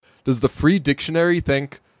Does the free dictionary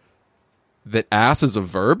think that ass is a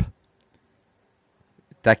verb?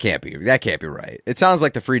 That can't be right. It sounds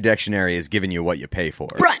like the free dictionary is giving you what you pay for.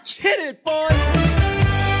 Brunch. Hit it, boys.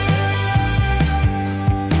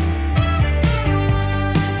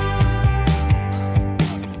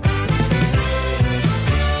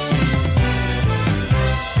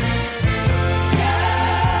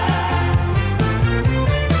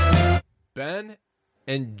 Ben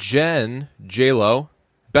and Jen, J-Lo,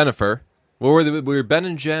 Benifer. What were Ben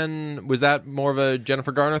and Jen? Was that more of a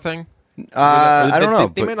Jennifer Garner thing? I don't know.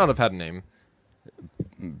 They may not have had a name.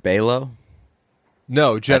 Balo?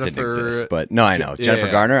 No, That Jennifer. didn't exist, but no, I know. Yeah, Jennifer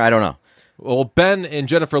yeah. Garner? I don't know. Well, Ben and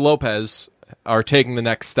Jennifer Lopez are taking the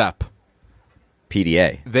next step.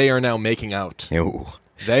 PDA. They are now making out. Ew.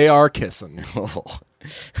 They are kissing.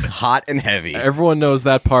 Hot and heavy. Everyone knows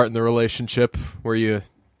that part in the relationship where you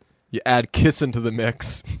add kissing to the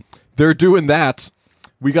mix. They're doing that.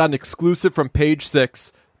 We got an exclusive from Page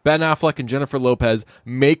 6. Ben Affleck and Jennifer Lopez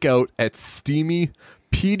make out at steamy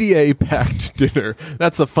PDA-packed dinner.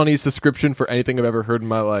 That's the funniest description for anything I've ever heard in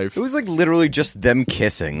my life. It was like literally just them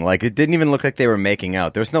kissing. Like it didn't even look like they were making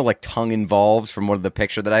out. There was no like tongue involved from the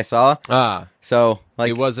picture that I saw. So like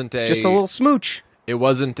it wasn't just a little smooch. It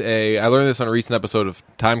wasn't a. I learned this on a recent episode of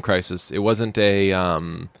Time Crisis. It wasn't a.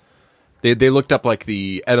 They looked up like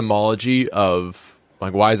the etymology of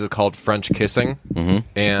like why is it called French kissing,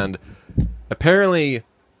 and apparently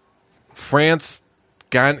France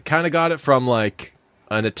kind of got it from like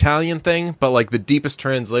an Italian thing, but like the deepest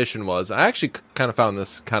translation was. I actually kind of found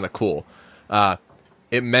this kind of cool.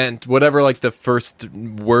 It meant whatever like the first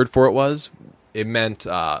word for it was. It meant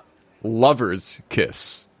lover's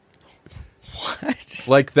kiss. What?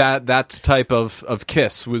 Like that type of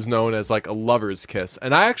kiss was known as like a lover's kiss.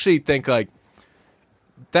 And I actually think like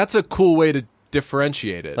that's a cool way to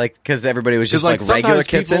differentiate it. Like because everybody was just like sometimes regular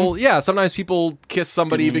kissing. sometimes people kiss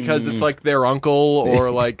somebody because it's like their uncle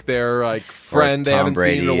or like their like friend they Tom haven't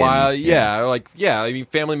Brady seen in a while. I mean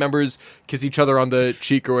family members kiss each other on the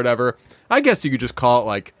cheek or whatever. I guess you could just call it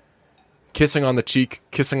like kissing on the cheek,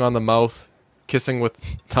 kissing on the mouth, kissing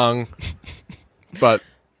with tongue. But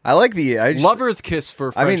I like lover's kiss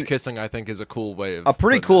for French kissing, I think, is a cool way of a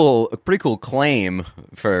pretty cool claim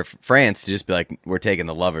for France to just be like, we're taking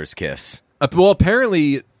the lover's kiss. Well,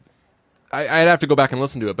 apparently, I'd have to go back and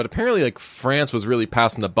listen to it, but apparently, like France was really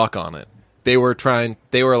passing the buck on it. They were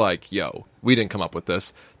like, "Yo, we didn't come up with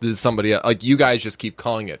this. This is somebody else. Like you guys just keep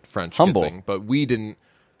calling it French Humble. kissing, but we didn't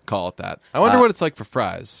call it that." I wonder what it's like for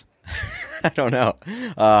fries. I don't know.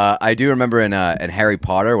 I do remember in Harry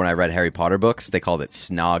Potter, when I read Harry Potter books, they called it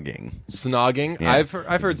snogging. Snogging. Yeah. I've heard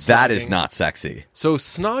snogging. That is not sexy. So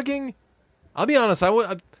snogging, I'll be honest,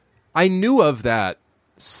 I knew of that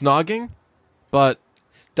snogging, but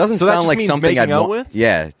Doesn't so that sound just like means something I'd making out want. with?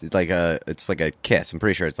 Yeah, it's like a kiss. I'm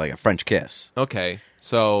pretty sure it's like a French kiss. okay.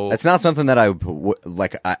 So It's not something that I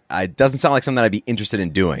like. I doesn't sound like something that I'd be interested in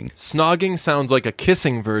doing. snogging sounds like a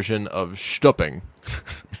kissing version of stupping.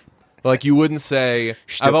 Like you wouldn't say.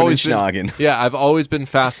 Stupping and schnogging. I've always been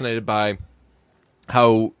fascinated by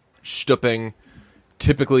how stupping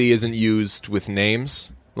typically isn't used with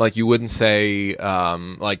names. Like you wouldn't say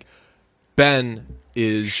like Ben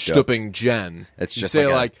is stupping Jen. It's you just say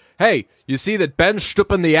like hey, you see that Ben's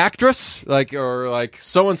stupping the actress, like or like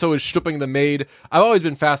so and so is stupping the maid. I've always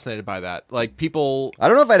been fascinated by that. Like people, I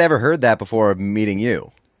don't know if I'd ever heard that before meeting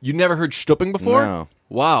you. you never heard stupping before? No.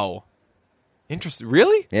 Wow. Interesting.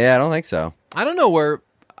 Really? Yeah, I don't think so. I don't know where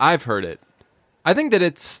I've heard it. I think that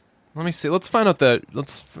it's. Let me see. Let's find out that.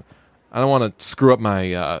 I don't want to screw up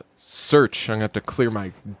my search. I'm gonna have to clear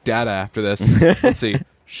my data after this. Let's see.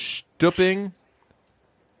 Stupping.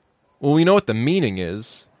 Well, we know what the meaning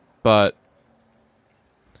is, but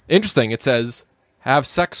interesting. It says have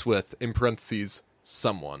sex with in parentheses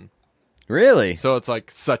someone. Really? So it's like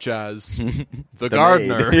such as the maid.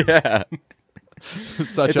 gardener. Yeah.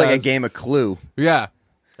 Such It's like a as- game of Clue. Yeah.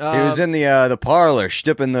 He was in the parlor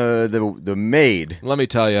stipping the maid. Let me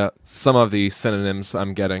tell you, some of the synonyms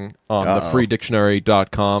I'm getting on the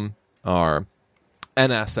freedictionary.com are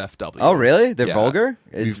NSFW. Oh, really? They're Yeah. vulgar?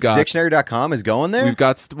 We've got- Dictionary.com is going there? We've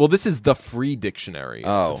got, well, this is the free dictionary.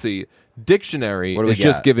 Oh. Let's see. Dictionary What do we is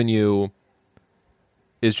just got? giving you,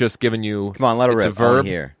 Come on, let it it's rip. a verb.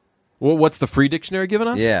 Here. Well, what's the free dictionary giving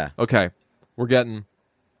us? Yeah. Okay. We're getting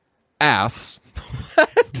ass,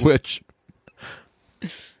 which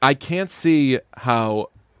I can't see how.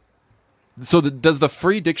 So does the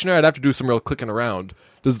free dictionary? I'd have to do some real clicking around.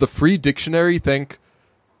 Does the free dictionary think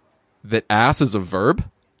that ass is a verb?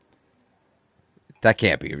 That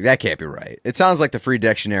can't be right. It sounds like the free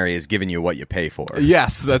dictionary is giving you what you pay for.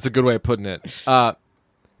 Yes, that's a good way of putting it.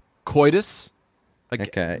 coitus.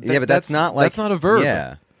 Okay. Yeah, but that's not like... That's not a verb.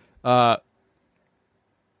 Yeah.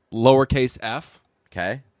 Lowercase f.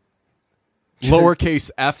 Okay. Lowercase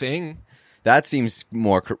effing. That seems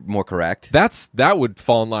more correct. That would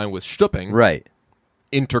fall in line with stupping. Right.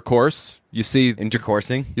 Intercourse. You see...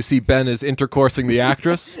 Intercoursing. You see Ben is intercoursing the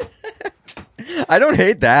actress. I don't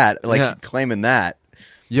hate that, claiming that.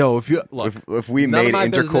 Yo, if you look, if we made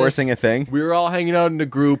intercoursing a thing, we were all hanging out in a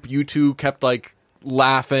group. You two kept like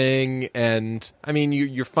laughing, and I mean,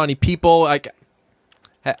 you're funny people. Like,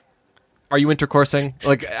 are you intercoursing?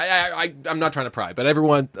 Like, I'm not trying to pry, but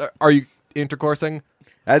everyone, are you intercoursing?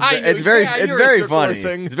 It's very funny.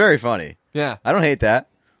 It's very funny. Yeah, I don't hate that.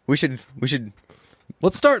 We should.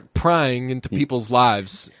 Let's start prying into people's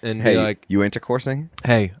lives and be like, you intercoursing?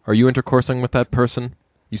 Hey, are you intercoursing with that person?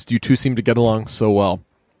 You two seem to get along so well.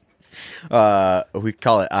 We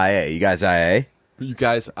call it IA. You guys IA? You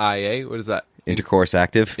guys IA? What is that? Intercourse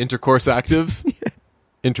active. Intercourse active?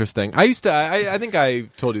 Interesting. I used to, I think I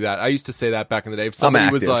told you that. I used to say that back in the day. If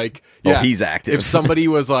somebody was like, he's active. If somebody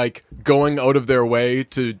was like going out of their way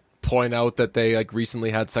to point out that they like recently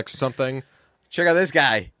had sex or something. Check out this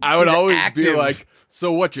guy. I would always be like,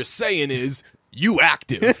 so what you're saying is you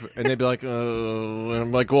active. And they'd be like, and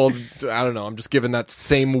I'm like, well, I don't know. I'm just giving that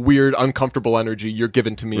same weird, uncomfortable energy you're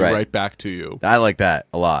giving to me right back to you. I like that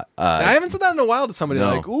a lot. I haven't said that in a while to somebody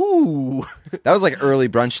like, ooh. That was like early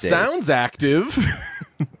brunch days. Sounds active.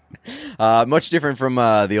 Much different from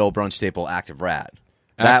the old brunch staple, Active Rat.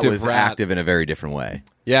 That was active in a very different way.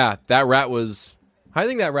 Yeah, that rat was... How do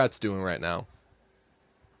you think that rat's doing right now?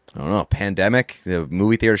 I don't know. Pandemic, the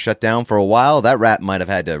movie theater shut down for a while. That rat might have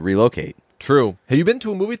had to relocate. True. Have you been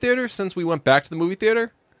to a movie theater since we went back to the movie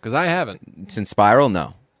theater? Because I haven't. Since Spiral,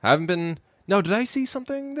 no. Haven't been... No, did I see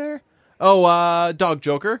something there? Oh, Dog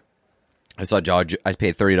Joker. I saw I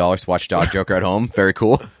paid $30 to watch Dog Joker at home. Very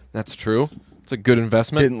cool. That's true. It's a good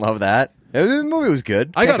investment. Didn't love that. The movie was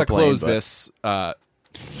good. I got to close this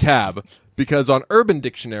tab because on Urban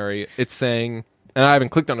Dictionary, it's saying... And I haven't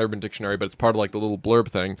clicked on Urban Dictionary, but it's part of like the little blurb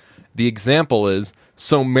thing. The example is,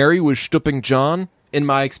 so Mary was stupping John. In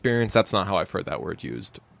my experience, that's not how I've heard that word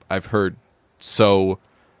used. I've heard, so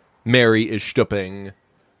Mary is stupping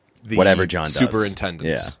the whatever John does.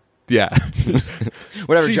 Superintendent. Yeah.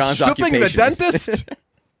 Whatever She's John's stupping occupation the dentist?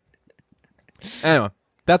 Anyway,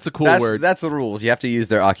 that's a cool word. That's the rules. You have to use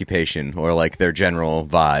their occupation or like their general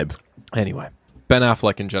vibe. Anyway, Ben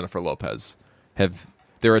Affleck and Jennifer Lopez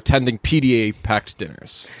they're attending PDA-packed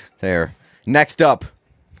dinners. There. Next up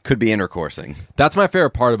could be intercoursing. That's my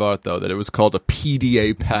favorite part about it, though, that it was called a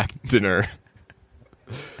PDA-packed dinner.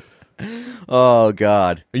 Oh,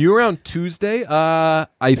 God. Are you around Tuesday?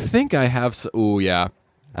 I think I have... Oh, yeah.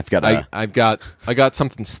 I got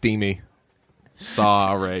something steamy.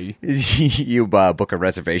 Sorry. You book a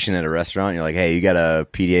reservation at a restaurant, you're like, hey, you got a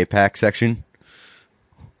PDA pack section?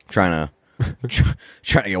 Trying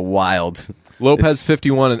to get wild. Lopez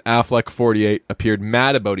 51 and Affleck 48 appeared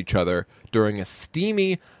mad about each other during a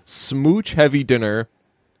steamy, smooch-heavy dinner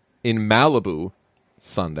in Malibu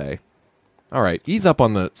Sunday. All right, ease up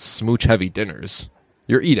on the smooch-heavy dinners.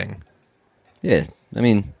 You're eating. Yeah, I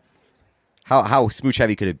mean, how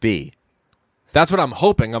smooch-heavy could it be? That's what I'm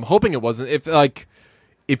hoping. I'm hoping it wasn't.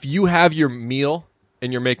 If you have your meal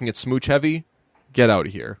and you're making it smooch-heavy, get out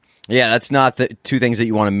of here. Yeah, that's not the two things that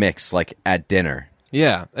you want to mix, like, at dinner.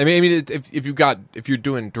 Yeah, I mean, if you're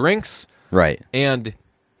doing drinks, right, and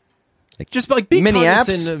just like be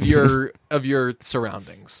cognizant of your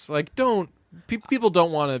surroundings. Like, people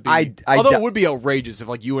don't want to be. Although it would be outrageous if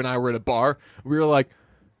like you and I were at a bar, we were like,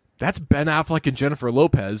 "That's Ben Affleck and Jennifer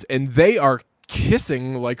Lopez, and they are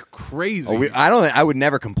kissing like crazy." I would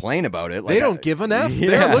never complain about it. They don't give an F.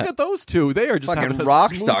 Yeah. Look at those two. They are just fucking having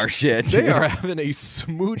rock star shit. They are having a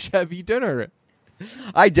smooch-heavy dinner.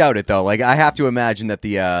 I doubt it though. Like I have to imagine that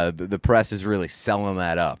the press is really selling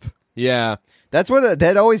that up. Yeah, that's what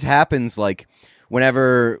that always happens. Like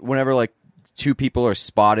whenever like two people are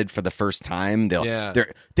spotted for the first time,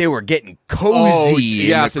 they were getting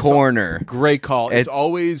cozy in the corner. Great call. It's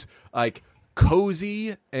always like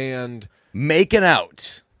cozy and making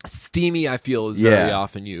out. Steamy, I feel, is very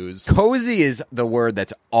often used. Cozy is the word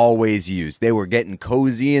that's always used. They were getting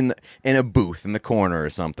cozy in a booth in the corner or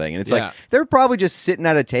something. And it's like, they're probably just sitting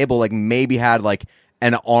at a table, like maybe had like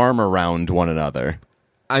an arm around one another.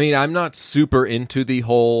 I mean, I'm not super into the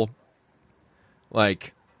whole,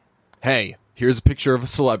 like, hey, here's a picture of a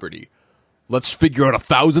celebrity. Let's figure out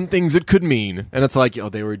 1,000 things it could mean. And it's like,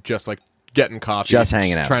 they were just like getting coffee. Just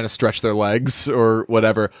hanging out. Trying to stretch their legs or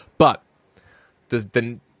whatever. But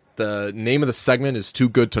the name of the segment is too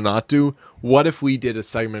good to not do. What if we did a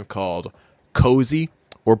segment called Cozy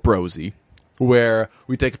or brosy, where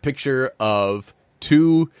we take a picture of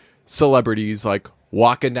two celebrities like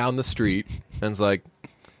walking down the street, and it's like,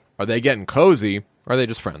 are they getting cozy or are they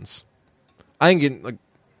just friends? I think getting like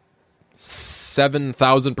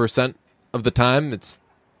 7,000% of the time it's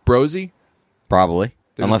brosy. Probably.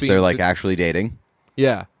 They're Unless just they're being- like actually dating.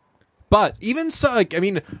 Yeah. But even so, like, I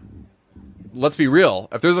mean, let's be real.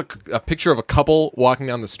 If there's a picture of a couple walking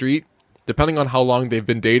down the street, depending on how long they've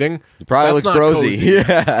been dating, Probably that's looks not brosy. cozy.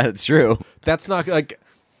 Yeah, it's true. That's not like,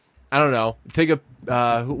 I don't know. Take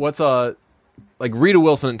a like Rita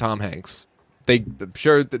Wilson and Tom Hanks. I'm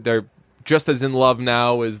sure that they're just as in love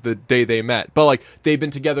now as the day they met, but like they've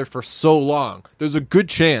been together for so long. There's a good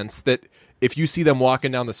chance that if you see them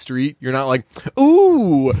walking down the street, you're not like,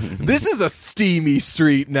 ooh, this is a steamy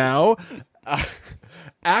street now.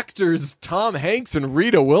 Actors Tom Hanks and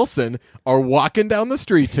Rita Wilson are walking down the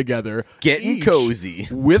street together, Getting each cozy.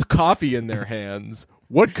 with coffee in their hands.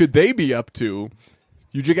 What could they be up to?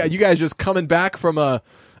 You guys just coming back from a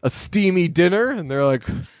steamy dinner, and they're like,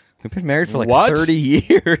 We've been married for like What? 30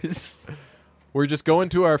 years. we're just going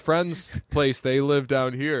to our friend's place. They live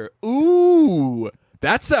down here. Ooh,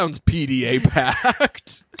 that sounds PDA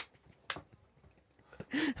packed.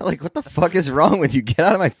 Like, what the fuck is wrong with you? Get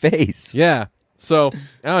out of my face. Yeah. So,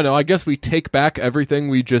 I don't know. I guess we take back everything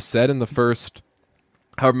we just said in the first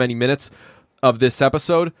however many minutes of this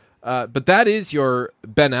episode. But that is your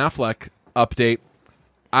Ben Affleck update.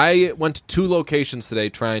 I went to 2 locations today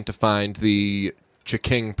trying to find the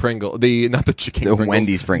Chiking Pringle. Not the Chiking The Pringles.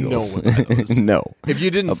 Wendy's Pringles. No, what are those? No. If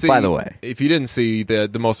you didn't see, by the way. if you didn't see the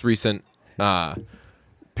most recent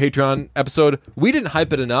Patreon episode, we didn't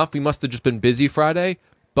hype it enough. We must have just been busy Friday,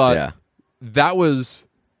 but Yeah. that was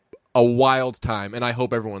a wild time, and I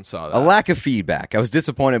hope everyone saw that. A lack of feedback. I was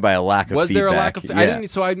disappointed by a lack of Was feedback. there a lack of? Yeah. I didn't.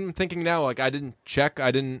 So I'm thinking now. Like I didn't check. I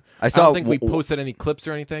saw don't think we w- posted any clips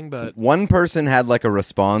or anything. But One person had like a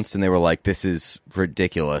response, and they were like, "This is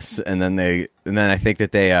ridiculous." And then I think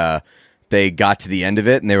that they got to the end of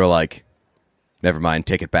it, and they were like, "Never mind,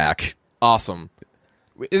 take it back." awesome.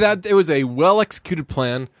 It was a well executed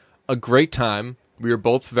plan. A great time. We were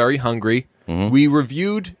both very hungry. Mm-hmm. We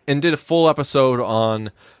reviewed and did a full episode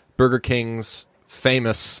on Burger King's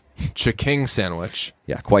famous Chiking sandwich.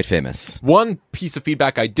 Yeah, quite famous. One piece of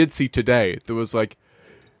feedback I did see today that was like,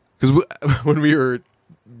 because when we were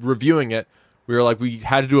reviewing it, we were like, we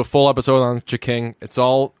had to do a full episode on Chiking. It's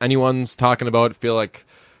all anyone's talking about. I feel like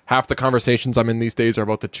half the conversations I'm in these days are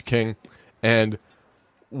about the Chiking. And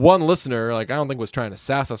one listener, like, I don't think was trying to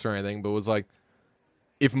sass us or anything, but was like,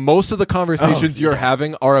 if most of the conversations you're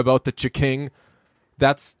having are about the Chiking,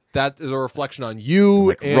 that is a reflection on you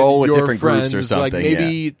Like, and roll with your different groups friends. or something, Like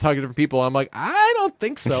maybe talk to different people. I'm like, I don't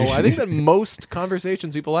think so. I think that most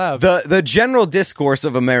conversations people have The general discourse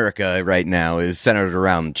of America right now is centered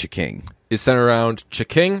around Chiking. is centered around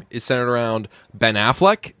Chiking, is centered around Ben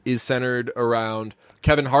Affleck, is centered around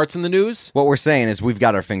Kevin Hart's in the news. What we're saying is we've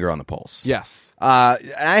got our finger on the pulse. Yes. I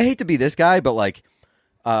hate to be this guy, but like,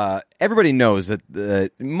 everybody knows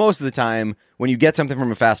that most of the time when you get something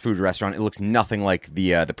from a fast food restaurant, it looks nothing like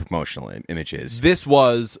the promotional images. This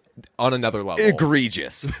was on another level.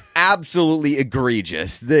 Egregious, absolutely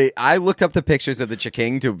egregious. I looked up the pictures of the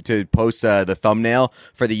Chiking to post the thumbnail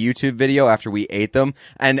for the YouTube video after we ate them,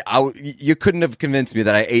 and you couldn't have convinced me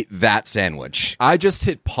that I ate that sandwich. I just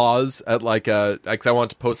hit pause at like because I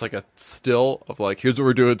wanted to post like a still of like, here's what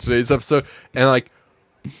we're doing in today's episode, and like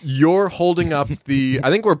you're holding up I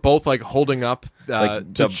think we're both like holding up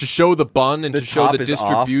to show the bun and the to show the top is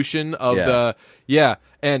distribution of Yeah.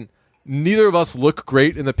 and neither of us look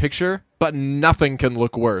great in the picture, but nothing can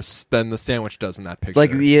look worse than the sandwich does in that picture.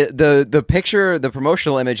 Like the picture, the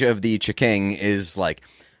promotional image of the Chiking is like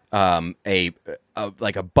a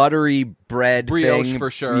buttery bread Brioche thing.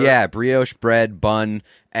 for sure. Yeah, brioche bread bun,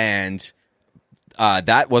 and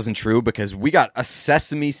that wasn't true because we got a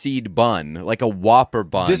sesame seed bun, like a Whopper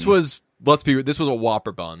bun. this was a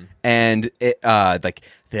Whopper bun. and it like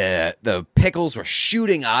the pickles were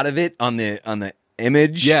shooting out of it on the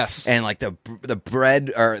image. Yes. And like the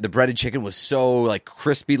bread or the breaded chicken was so like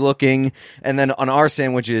crispy looking, and then on our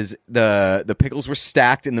sandwiches the pickles were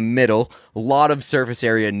stacked in the middle, a lot of surface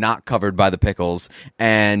area not covered by the pickles,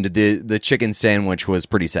 and the chicken sandwich was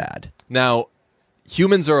pretty sad. Now,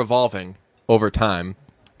 humans are evolving over time.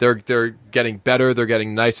 They're getting better, they're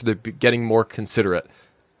getting nicer, they're getting more considerate.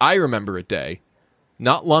 I remember a day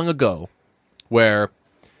not long ago where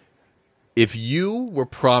if you were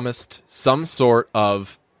promised some sort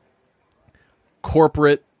of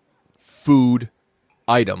corporate food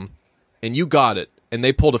item and you got it and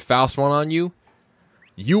they pulled a fast one on you,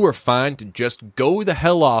 you were fine to just go the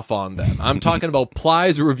hell off on them. I'm talking about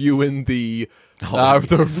Plies reviewing the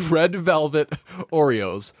red velvet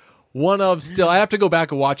Oreos. I have to go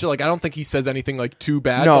back and watch it. Like, I don't think he says anything like too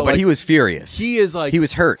bad. No, but like, he was furious. He is like, he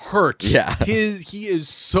was hurt. Yeah, he is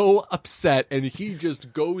so upset, and he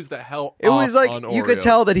just goes the hell. It was like on you Oreo. could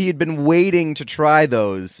tell that he had been waiting to try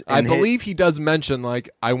those. I believe he does mention, like,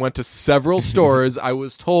 I went to several stores. I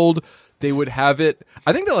was told they would have it.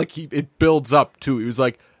 I think that like it builds up too. He was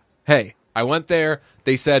like, "Hey, I went there.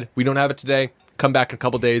 They said we don't have it today. Come back in a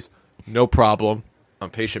couple days. No problem. I'm a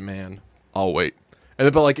patient man. I'll wait." And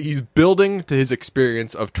then, but like he's building to his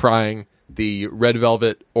experience of trying the red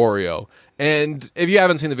velvet Oreo. And if you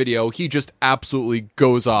haven't seen the video, he just absolutely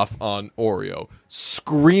goes off on Oreo,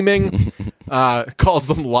 screaming, calls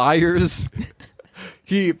them liars.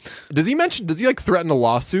 Does he like threaten a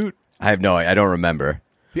lawsuit? I don't remember.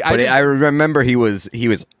 I remember he was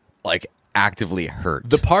like actively hurt.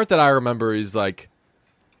 The part that I remember is like,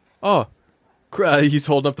 he's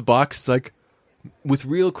holding up the box. It's like, with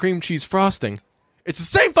real cream cheese frosting. It's the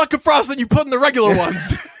same fucking frosting you put in the regular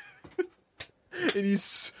ones. And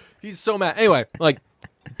he's so mad. Anyway, like,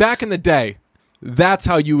 back in the day, that's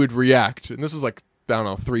how you would react. And this was like, I don't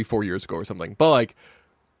know, 3-4 years ago or something. But like,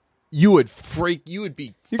 you would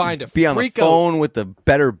be on the phone with the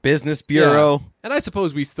Better Business Bureau. Yeah. And I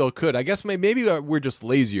suppose we still could. I guess maybe we're just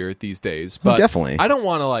lazier these days. But definitely. I don't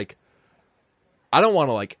want to like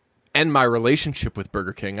end my relationship with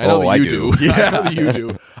Burger King. I know that you do. Yeah. I know that you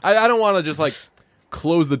do. I don't want to just like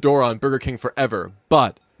close the door on Burger King forever.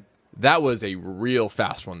 But that was a real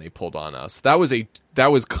fast one they pulled on us. That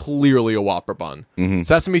was clearly a Whopper bun. Mm-hmm.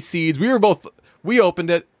 Sesame seeds. We opened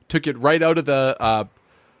it, took it right out of the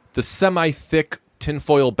semi-thick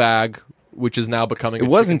tinfoil bag, which is now becoming a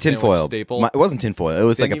chicken sandwich staple. It wasn't tinfoil. It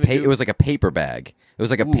was it was like a paper bag. It was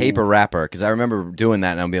like a paper wrapper, because I remember doing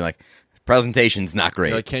that and I'm being like, presentation's not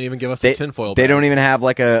great. They can't even give us a tinfoil bag. They don't even have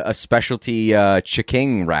like a specialty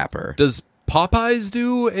Chiking wrapper. Does Popeyes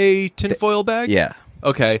do a tinfoil bag? Yeah.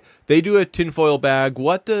 Okay. They do a tinfoil bag.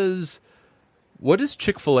 What does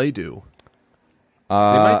Chick-fil-A do? They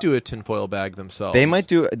might do a tinfoil bag themselves. They might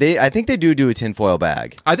do. I think they do a tinfoil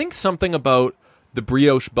bag. I think something about the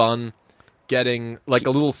brioche bun getting like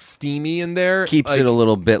a little steamy in there Keeps it a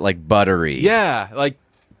little bit like buttery. Yeah, like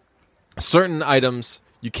certain items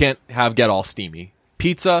you can't get all steamy.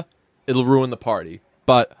 Pizza, it'll ruin the party.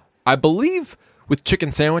 But I believe with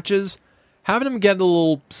chicken sandwiches, having them get a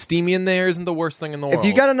little steamy in there isn't the worst thing in the world. If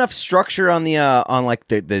you got enough structure on the on like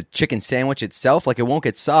the chicken sandwich itself, like it won't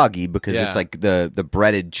get soggy because it's like the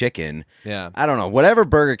breaded chicken. Yeah. I don't know. Whatever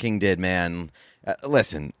Burger King did, man.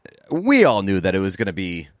 Listen, we all knew that it was going to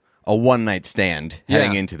be a one-night stand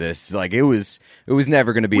heading into this. Like it was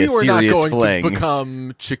never going to be a serious fling. We were not going to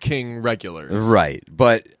become Chiking regulars. Right.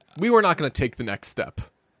 But we were not going to take the next step.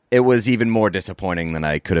 It was even more disappointing than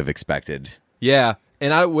I could have expected. Yeah.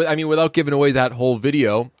 And I mean, without giving away that whole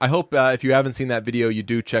video, I hope if you haven't seen that video, you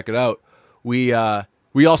do check it out. We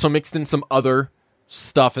also mixed in some other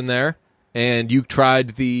stuff in there, and you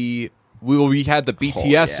tried we had the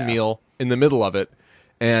BTS meal in the middle of it.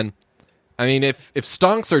 And I mean, if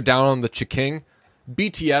stonks are down on the Chiking,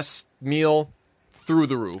 BTS meal through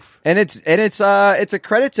the roof. And it's a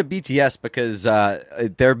credit to BTS because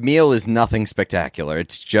their meal is nothing spectacular.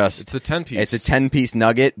 It's a 10-piece. It's a 10-piece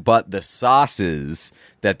nugget, but the sauces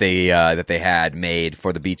that they had made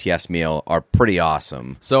for the BTS meal are pretty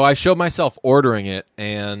awesome. So I showed myself ordering it,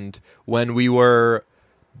 and when we were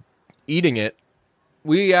eating it,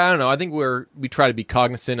 I don't know, I think we try to be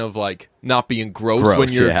cognizant of like not being gross when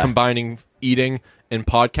you're combining eating and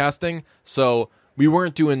podcasting. So we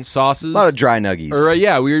weren't doing sauces. A lot of dry nuggies.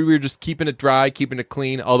 Or, we were just keeping it dry, keeping it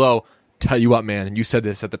clean. Although, tell you what, man, and you said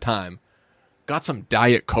this at the time, got some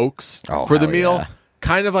Diet Cokes for the meal. Yeah.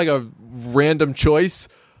 Kind of like a random choice,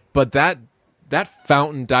 but that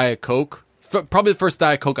fountain Diet Coke, probably the first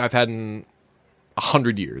Diet Coke I've had in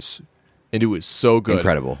 100 years, and it was so good.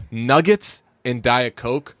 Incredible. Nuggets and Diet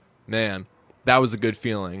Coke, man, that was a good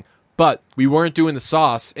feeling. But we weren't doing the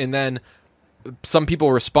sauce, and then some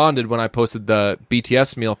people responded when I posted the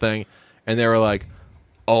BTS meal thing, and they were like,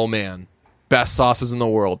 "Oh man, best sauces in the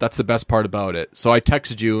world. That's the best part about it." So I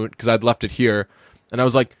texted you because I'd left it here, and I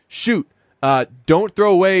was like, "Shoot, don't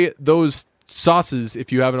throw away those sauces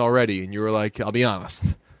if you haven't already." And you were like, "I'll be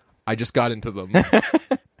honest, I just got into them.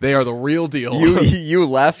 They are the real deal." You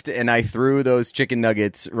left, and I threw those chicken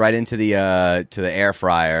nuggets right into the air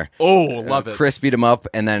fryer. Oh, love it! Crispied them up,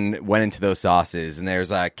 and then went into those sauces. And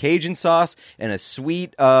there's a Cajun sauce and a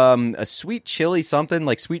sweet chili, something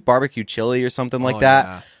like sweet barbecue chili or something like that.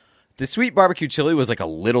 Yeah. The sweet barbecue chili was like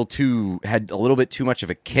had a little bit too much of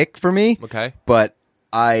a kick for me. Okay. But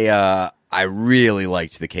I really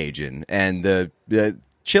liked the Cajun, and the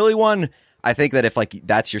chili one. I think that if like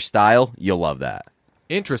that's your style, you'll love that.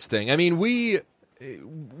 Interesting. I mean, we're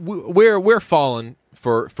falling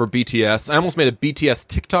for BTS. I almost made a BTS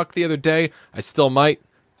TikTok the other day. I still might.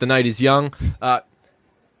 The night is young.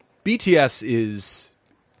 BTS is,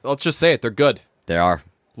 let's just say it, they're good. They are.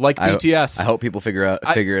 Like BTS. I hope people figure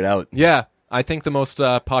it out. Yeah. I think the most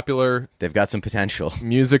popular They've got some potential.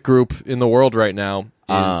 music group in the world right now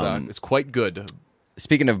is quite good.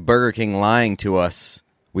 Speaking of Burger King lying to us,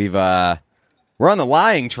 we're on the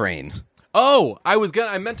lying train. Oh, I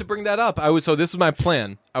meant to bring that up. So this was my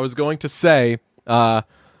plan. I was going to say, I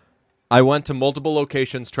went to multiple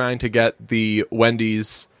locations trying to get the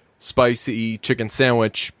Wendy's spicy chicken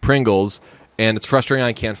sandwich Pringles, and it's frustrating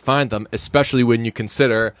I can't find them, especially when you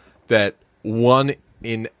consider that 1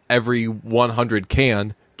 in every 100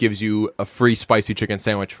 can gives you a free spicy chicken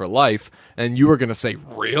sandwich for life. And you were going to say,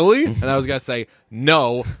 really? And I was going to say,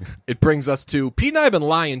 no. It brings us to, Pete and I have been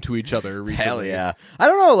lying to each other recently. Hell yeah. I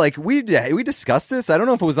don't know, like, we discussed this. I don't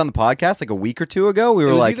know if it was on the podcast like a week or two ago. We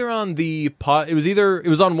were like... either on the pod... It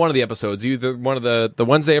was on one of the episodes, either one of the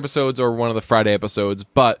Wednesday episodes or one of the Friday episodes,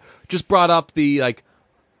 but just brought up the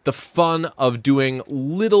fun of doing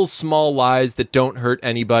little small lies that don't hurt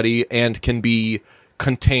anybody and can be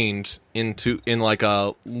contained in like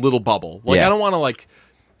a little bubble. Like, yeah. I don't want to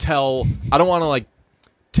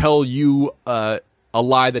tell you a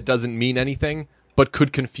lie that doesn't mean anything but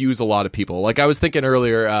could confuse a lot of people. Like I was thinking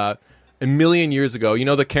earlier, a million years ago, you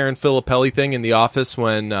know the Karen Filippelli thing in The Office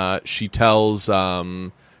when she tells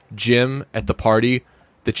Jim at the party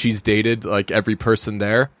that she's dated like every person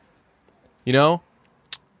there, you know?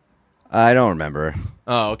 I don't remember.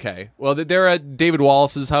 Oh, okay. Well, they're at David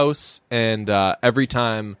Wallace's house, and every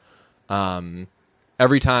time like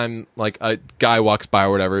a guy walks by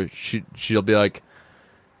or whatever, she'll be like,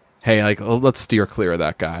 "Hey, like let's steer clear of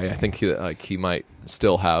that guy. I think he might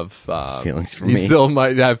still have feelings for me. He still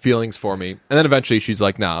might have feelings for me." And then eventually she's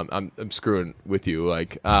like, "Nah, I'm screwing with you."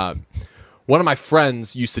 Like one of my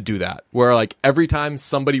friends used to do that, where like every time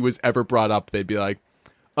somebody was ever brought up, they'd be like,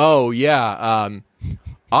 "Oh yeah."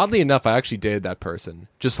 Oddly enough, I actually dated that person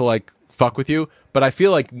just to like fuck with you. But I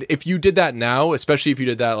feel like if you did that now, especially if you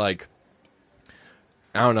did that like,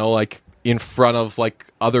 I don't know, like in front of like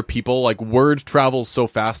other people, like word travels so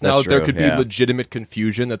fast now. That's true, there could be legitimate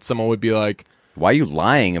confusion that someone would be like, "Why are you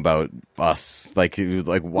lying about us? Like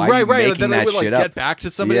why right, are you making then that they would like shit up?" get back to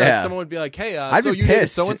somebody. Yeah. Like someone would be like, "Hey, I'd so be you dated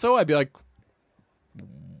pissed. so and so?" I'd be like,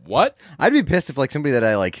 "What?" I'd be pissed if like somebody that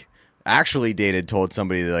I like actually dated told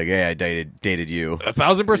somebody that, like, "Hey, I dated you."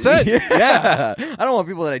 1,000%. Yeah. I don't want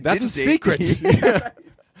people that I That's didn't a date. secret.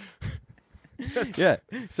 Yeah.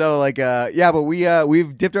 So like but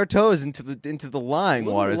we've dipped our toes into the lying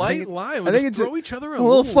waters. Light lie. I think it's throw each other a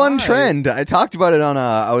little fun lie. trend. I talked about it on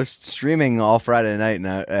I was streaming all Friday night, and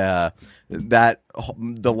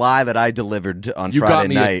the lie that I delivered on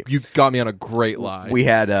Friday night. You got me on a great lie. We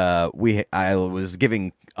had I was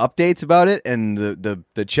giving updates about it, and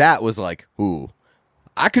the chat was like, "Ooh,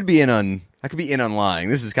 I could be in on lying.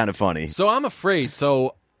 This is kind of funny." So I'm afraid.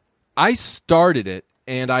 So I started it,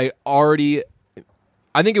 and I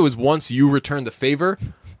think it was once you returned the favor,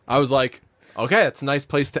 I was like, okay, it's a nice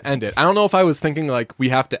place to end it. I don't know if I was thinking like we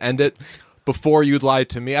have to end it before you'd lied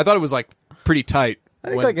to me. I thought it was like pretty tight. I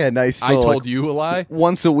think like a nice. I told you a lie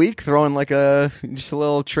once a week, throwing like just a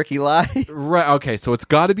little tricky lie. Right. Okay. So it's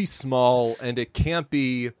got to be small, and it can't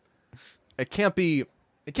be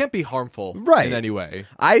harmful, right, in any way.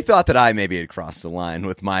 I thought that I maybe had crossed the line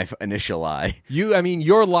with my initial lie.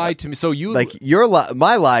 Your lie to me. So you like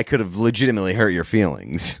my lie could have legitimately hurt your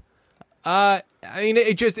feelings.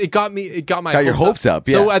 It got my your hopes up.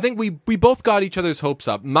 Yeah. So I think we both got each other's hopes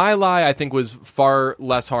up. My lie, I think, was far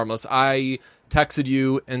less harmless. I texted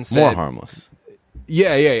you and said more harmless.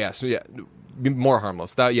 Yeah. So yeah, more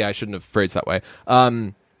harmless. I shouldn't have phrased that way.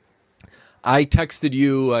 I texted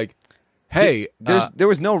you like, "Hey, there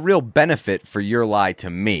was no real benefit for your lie to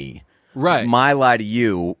me. Right. My lie to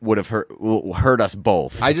you would have hurt us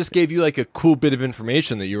both. I just gave you like a cool bit of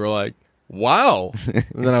information that you were like, wow.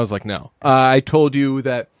 And then I was like, no. I told you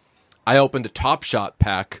that I opened a Top Shot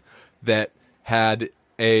pack that had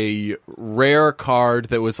a rare card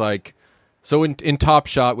that was like, so in Top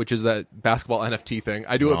Shot, which is that basketball NFT thing,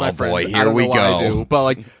 I do it with my friends. Boy, I don't we know why go. I do, but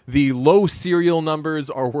like the low serial numbers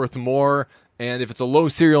are worth more. And if it's a low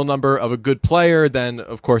serial number of a good player, then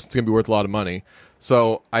of course it's going to be worth a lot of money.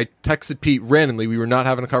 So I texted Pete randomly. We were not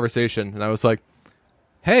having a conversation. And I was like,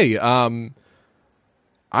 hey, I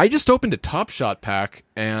just opened a Top Shot pack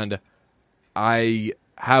and I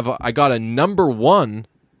got a number 1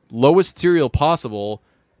 lowest cereal possible,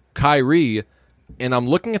 Kyrie, and I'm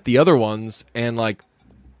looking at the other ones and like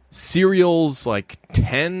cereals like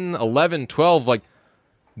 10, 11, 12, like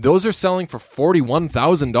those are selling for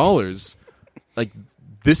 $41,000. Like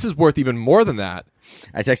this is worth even more than that.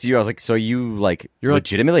 I texted you. I was like, "So you're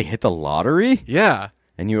legitimately hit the lottery?" Yeah.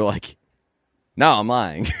 And you were like, "No, I'm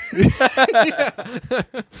lying." Yeah.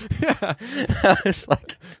 I was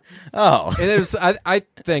like, "Oh." And it was. I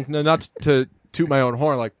think not to toot my own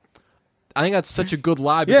horn. Like I think that's such a good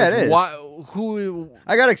lie. Because Yeah, it is. Who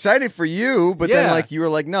I got excited for you, but then Yeah. like you were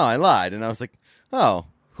like, "No, I lied," and I was like, "Oh,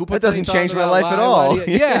 Who that puts doesn't any thought change into my that life lie? at all." Why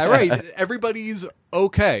do you- yeah, right. Everybody's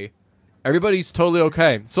okay. Everybody's totally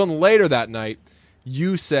okay. So then later that night,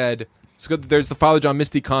 you said, so there's the Father John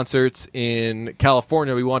Misty concerts in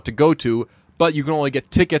California we want to go to, but you can only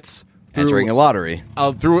get tickets Entering a lottery.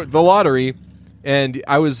 through the lottery. And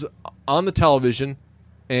I was on the television,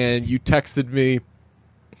 and you texted me,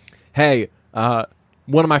 hey,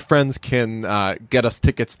 one of my friends can get us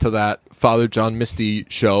tickets to that Father John Misty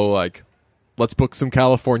show. Like, let's book some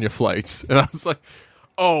California flights. And I was like,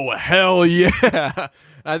 oh, hell yeah.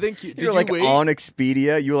 I think You were like on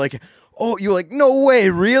Expedia. You were like, "Oh," you were like, "No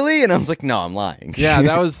way, really?" And I was like, "No, I'm lying." Yeah,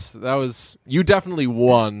 that was you definitely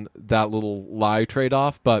won that little lie trade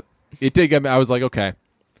off, but it did get me. I was like, okay,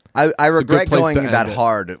 I regret place going to end that it.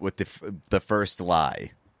 hard with the first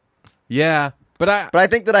lie. yeah, but But I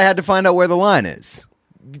think that I had to find out where the line is.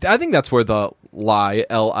 I think that's where the lie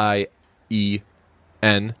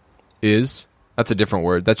LIEN is. That's a different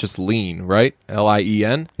word. That's just lean, right?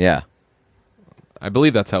 LIEN. Yeah, I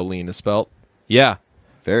believe that's how lean is spelled. Yeah,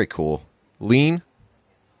 very cool. lean.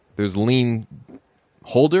 There's lean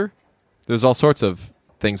holder. There's all sorts of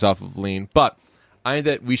things off of lean, but I think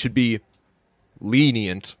that we should be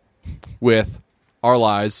lenient with our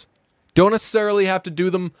lies. Don't necessarily have to do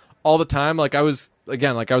them all the time. Like I was going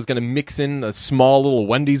to mix in a small little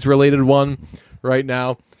Wendy's related one right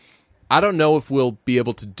now. I don't know if we'll be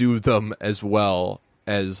able to do them as well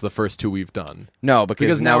as the first 2 we've done. No,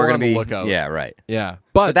 because now we're on going to the be lookout. Yeah, right. Yeah,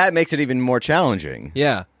 But that makes it even more challenging.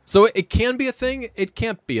 yeah. So it can be a thing. It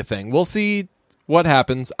can't be a thing. We'll see what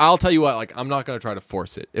happens. I'll tell you what. Like I'm not going to try to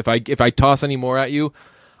force it. If I toss any more at you,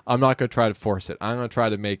 I'm not going to try to force it. I'm going to try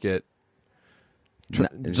to make it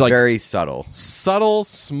It's like very subtle. subtle,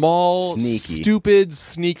 small, Sneaky. stupid,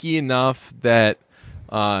 sneaky enough that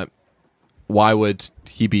why would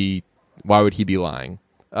he be lying?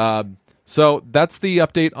 So that's the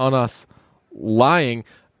update on us lying.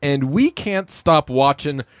 And we can't stop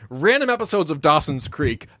watching random episodes of Dawson's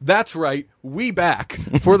Creek. That's right, we back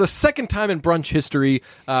for the second time in brunch history.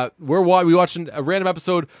 We watched a random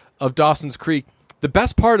episode of Dawson's Creek. The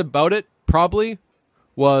best part about it probably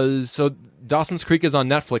was Dawson's Creek is on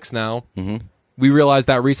Netflix now. Mm-hmm. We realized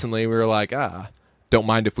that recently. We were like, don't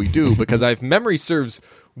mind if we do, because if memory serves,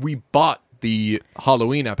 we bought the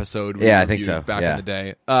Halloween episode. We Yeah, I think reviewed so. Back Yeah. in the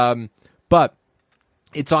day, but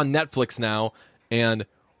it's on Netflix now, and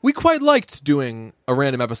we quite liked doing a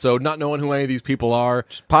random episode, not knowing who any of these people are,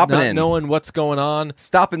 just popping not in. knowing what's going on.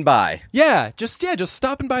 Stopping by. Just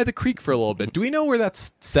stopping by the creek for a little bit. Do we know where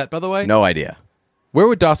that's set, by the way? No idea. Where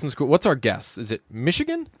would Dawson's Creek? What's our guess? Is it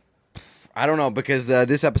Michigan? I don't know, because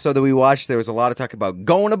this episode that we watched, there was a lot of talk about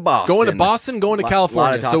going to Boston. Going to Boston, going to Lot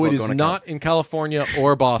California. of talk So it about is going to not in California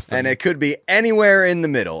or Boston. And it could be anywhere in the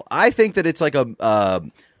middle. I think that it's like a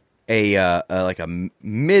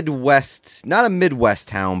Midwest, not a Midwest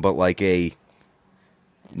town, but like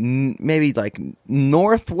maybe like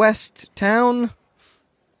Northwest town.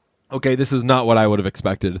 Okay, this is not what I would have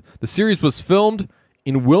expected. The series was filmed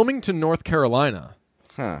in Wilmington, North Carolina.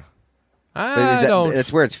 Huh.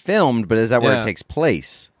 That's where it's filmed, but is that where Yeah. it takes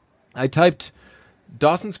place? I typed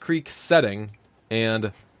Dawson's Creek setting,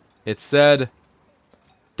 and it said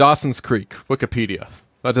Dawson's Creek, Wikipedia.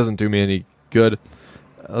 That doesn't do me any good.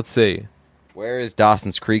 Let's see. Where is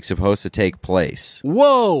Dawson's Creek supposed to take place?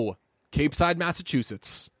 Whoa! Cape Side,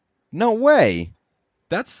 Massachusetts. No way.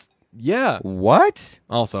 Yeah. What?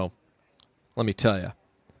 Also, let me tell you,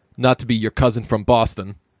 not to be your cousin from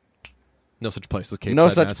Boston, no such place as Cape No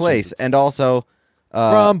Side, such place. Massachusetts. And also,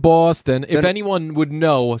 From Boston. If then- anyone would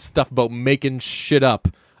know stuff about making shit up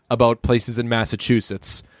about places in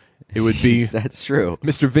Massachusetts, it would be that's true.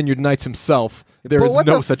 Mr. Vineyard Knights himself. There But is what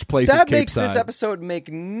no the such place as That Cape makes Side. this episode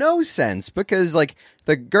make no sense, because like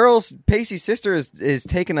the girl's Pacey's sister is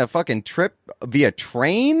taking a fucking trip via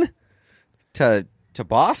train to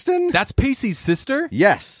Boston. That's Pacey's sister?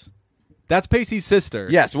 Yes. That's Pacey's sister.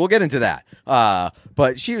 Yes, we'll get into that.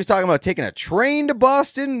 But she was talking about taking a train to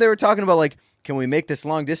Boston. They were talking about like can we make this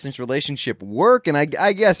long distance relationship work? And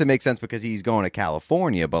I guess it makes sense because he's going to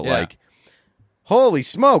California, but like, holy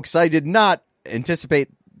smokes, I did not anticipate.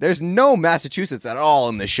 There's no Massachusetts at all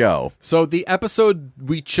in the show. So the episode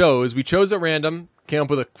we chose at random, came up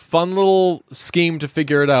with a fun little scheme to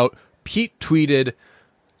figure it out. Pete tweeted,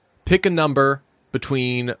 pick a number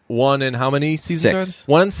between 1 and how many seasons? 6.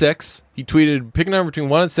 1 and 6. He tweeted, pick a number between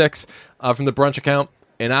 1 and 6 from the brunch account.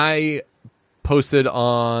 And I posted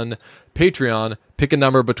on Patreon, pick a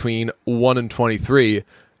number between 1 and 23.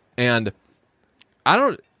 And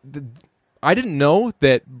I didn't know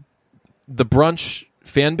that the brunch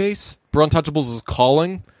fan base, Bruntouchables'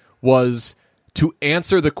 calling, was to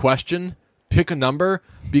answer the question, pick a number,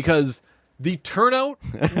 because the turnout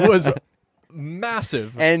was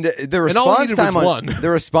massive. And the response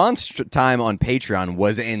time on Patreon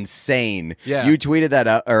was insane. Yeah. You tweeted that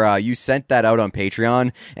out, or you sent that out on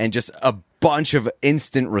Patreon, and just a bunch of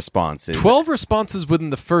instant responses. 12 responses within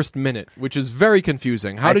the first minute, which is very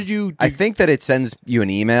confusing. How did you? I think that it sends you an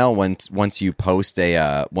email once you post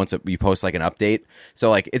you post like an update. So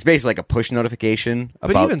like it's basically like a push notification.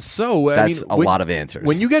 But even so, that's a lot of answers.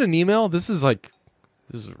 When you get an email, this is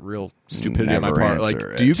real stupidity on my part.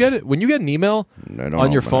 Like, do you get it when you get an email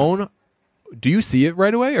on your phone? Do you see it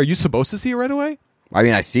right away? Are you supposed to see it right away? I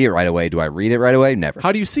mean, I see it right away. Do I read it right away? Never.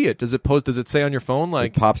 How do you see it? Does it say on your phone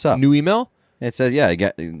like it pops up new email? It says, yeah, I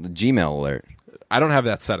get the Gmail alert. I don't have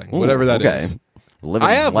that setting. Whatever that is. Living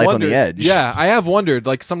life on the edge. Yeah, I have wondered.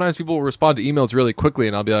 Like sometimes people will respond to emails really quickly,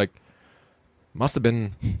 and I'll be like, "Must have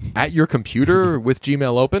been at your computer with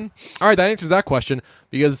Gmail open." All right, that answers that question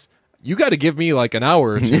because you got to give me like an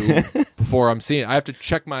hour or two before I'm seeing it. I have to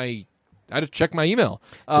check my email.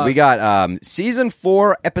 So we got season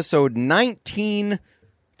 4, episode 19,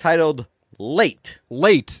 titled "Late."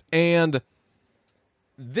 Late, and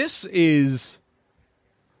this is.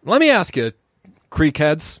 Let me ask you, Creek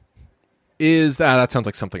heads. That sounds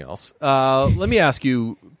like something else. Let me ask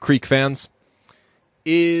you, Creek fans.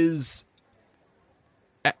 Is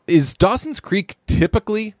Dawson's Creek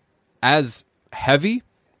typically as heavy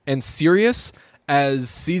and serious as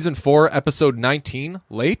season 4, episode 19,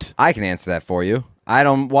 Late? I can answer that for you. I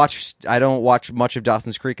don't watch much of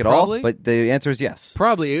Dawson's Creek at all, but the answer is yes.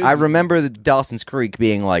 Probably. I remember the Dawson's Creek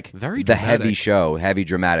being like very the dramatic. heavy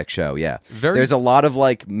dramatic show. Yeah, there's a lot of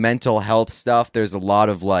like mental health stuff. There's a lot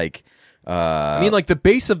of like. I mean, like the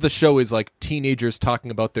base of the show is like teenagers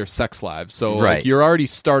talking about their sex lives. So like, you're already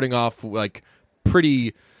starting off like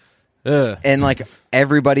pretty. And like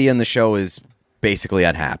everybody in the show is basically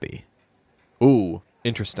unhappy. Ooh,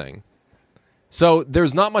 interesting. So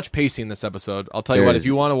there's not much Pacey in this episode. I'll tell you what, if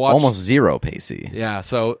you want to watch... almost zero Pacey. Yeah,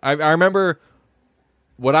 so I remember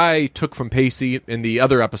what I took from Pacey in the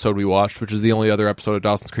other episode we watched, which is the only other episode of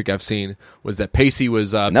Dawson's Creek I've seen, was that Pacey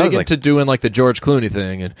was big into doing like the George Clooney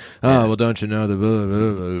thing. And, well, don't you know the... Blah,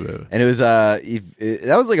 blah, blah, blah. And it was...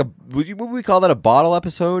 that was like a... Would we call that a bottle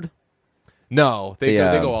episode? No, they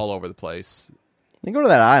go all over the place. They go to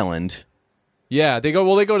that island... Yeah, they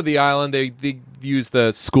go to the island. They use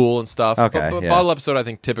the school and stuff. Okay, but bottle episode, I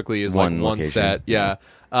think, typically is one like one location. set. Yeah.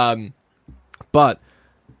 But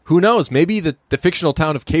who knows? Maybe the fictional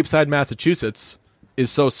town of Cape Side, Massachusetts is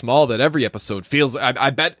so small that every episode feels... I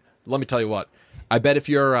bet... Let me tell you what. I bet if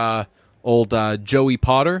you're old Joey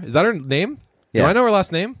Potter... Is that her name? Yeah. Do I know her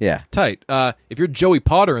last name? Yeah. Tight. If you're Joey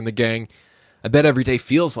Potter in the gang, I bet every day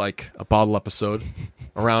feels like a bottle episode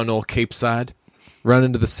around old Cape Side. Run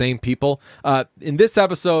into the same people. In this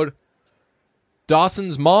episode,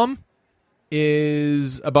 Dawson's mom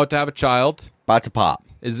is about to have a child. About to pop.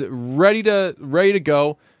 Is ready to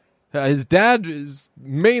go. His dad is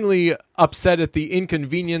mainly upset at the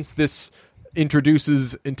inconvenience this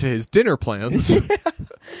introduces into his dinner plans.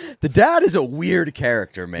 The dad is a weird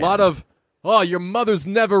character, man. A lot of, your mother's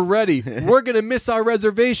never ready. We're going to miss our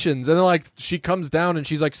reservations. And then, like, she comes down and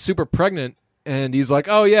she's, like, super pregnant. And he's like,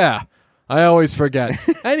 oh, yeah. I always forget.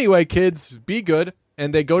 Anyway, kids, be good.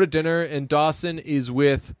 And they go to dinner, and Dawson is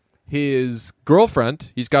with his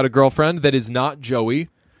girlfriend. He's got a girlfriend that is not Joey.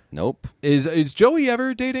 Nope. Is Joey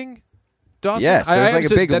ever dating Dawson? Yes, there's like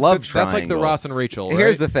a big love triangle. That's like the Ross and Rachel, right?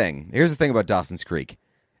 Here's the thing about Dawson's Creek.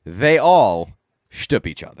 They all shtup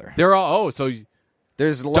each other. They're all, so...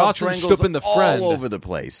 There's love Dawson's triangles shtupping the friend. all over the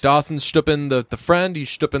place. Dawson's shtupping the friend. He's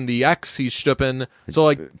shtupping the ex. He's shtupping... So,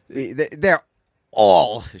 like... They're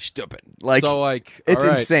all stupid. Like, so, like, it's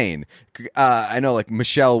right. insane. I know, like,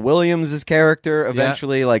 Michelle Williams' character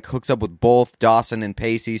eventually like hooks up with both Dawson and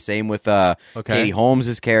Pacey. Same with Katie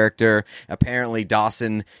Holmes' character. Apparently,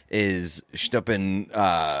 Dawson is stupping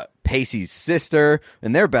Pacey's sister,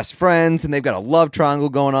 and they're best friends, and they've got a love triangle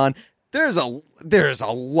going on. There's a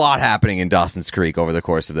lot happening in Dawson's Creek over the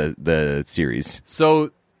course of the series.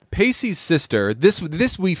 So Pacey's sister,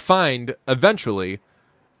 this we find eventually,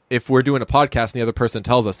 if we're doing a podcast and the other person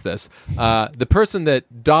tells us this, the person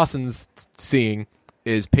that Dawson's seeing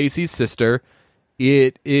is Pacey's sister.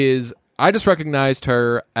 It is, I just recognized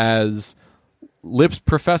her as Lips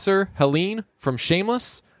Professor Helene from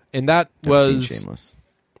Shameless, and that was Shameless.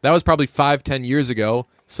 That was probably 5-10 years ago.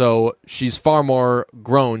 So she's far more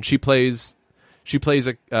grown. She plays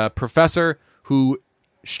a professor who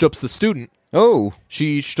shtups the student. Oh,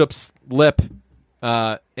 She shtups Lip,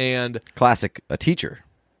 and classic, a teacher.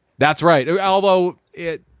 that's right. Although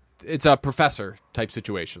it's a professor type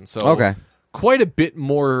situation, so Okay. quite a bit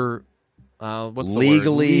more. What's the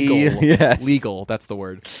Legally, word? Legal. yes. Legal. That's the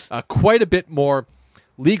word. Quite a bit more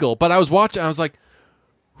legal. But I was watching. I was like,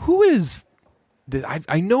 who is?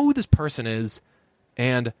 I know who this person is,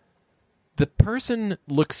 and the person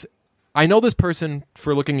looks. I know this person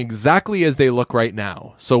for looking exactly as they look right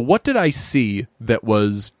now. So what did I see that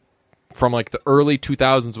was from like the early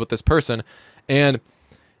 2000s with this person? And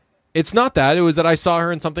it's not that. It was that I saw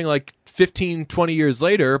her in something like 15, 20 years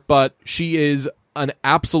later, but she is an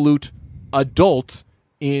absolute adult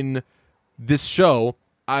in this show.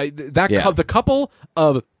 The couple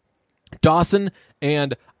of Dawson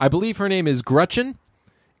and I believe her name is Gretchen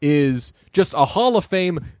is just a Hall of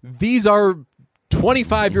Fame. These are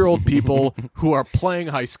 25-year-old people who are playing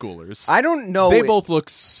high schoolers. I don't know. They both look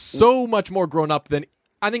so much more grown up than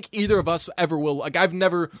I think either of us ever will. Like, I've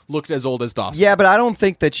never looked as old as Dawson. Yeah, but I don't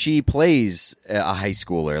think that she plays a high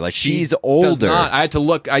schooler. Like, she's older. Does not. I had to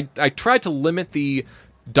look. I tried to limit the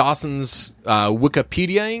Dawson's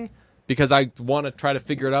Wikipediaing because I want to try to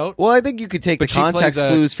figure it out. Well, I think you could take But the she plays context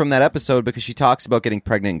clues from that episode because she talks about getting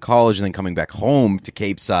pregnant in college and then coming back home to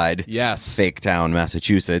Cape Side, Yes. fake town,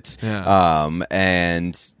 Massachusetts. Yeah.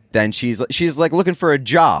 And then she's like looking for a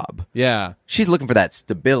job. Yeah. She's looking for that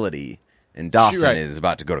stability, and Dawson right. is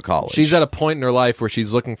about to go to college. She's at a point in her life where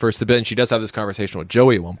she's looking for stability, and she does have this conversation with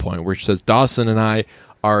Joey at one point where she says, Dawson and I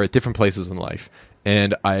are at different places in life.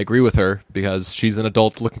 And I agree with her because she's an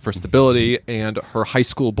adult looking for stability, and her high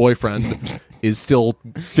school boyfriend is still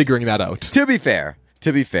figuring that out. To be fair,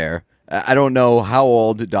 I don't know how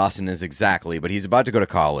old Dawson is exactly, but he's about to go to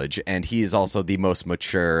college, and he's also the most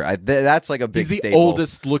mature. That's like a big He's the staple.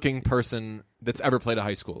 oldest looking person that's ever played a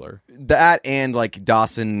high schooler. That and like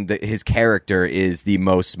Dawson, his character is the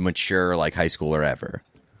most mature like high schooler ever.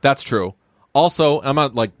 That's true. Also, I'm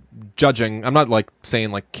not like judging. I'm not like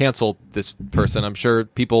saying like cancel this person. I'm sure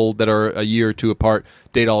people that are a year or two apart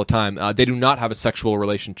date all the time. They do not have a sexual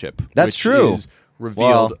relationship. That's which true. Is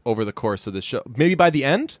revealed over the course of the show. Maybe by the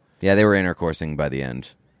end. Yeah, they were intercoursing by the end.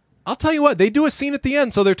 I'll tell you what. They do a scene at the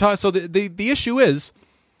end. So they're so the issue is,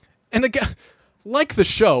 and again, like the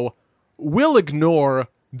show, we'll ignore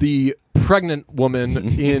the pregnant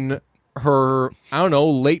woman in her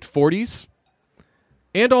late 40s.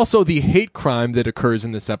 And also the hate crime that occurs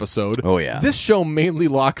in this episode. Oh, yeah. This show mainly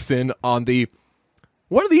locks in on the,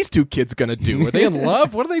 what are these two kids going to do? Are they in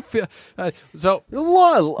love? What do they feel? So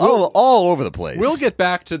all over the place. we'll get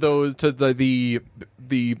back to those, to the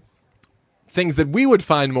things that we would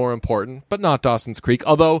find more important, but not Dawson's Creek.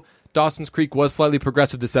 Although Dawson's Creek was slightly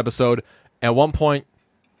progressive this episode. At one point,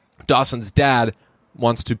 Dawson's dad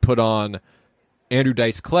wants to put on Andrew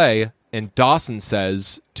Dice Clay, and Dawson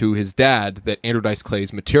says to his dad that Andrew Dice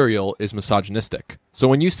Clay's material is misogynistic. So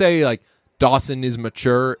when you say like Dawson is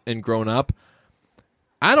mature and grown up,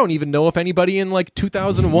 I don't even know if anybody in like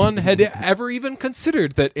 2001 had ever even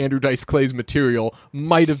considered that Andrew Dice Clay's material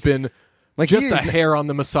might have been like just a hair on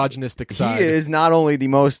the misogynistic side. He is not only the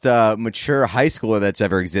most mature high schooler that's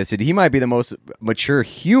ever existed, he might be the most mature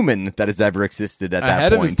human that has ever existed at that point.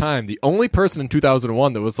 Ahead of his time. The only person in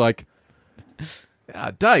 2001 that was like,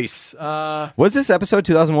 Dice. Was this episode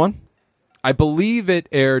 2001? I believe it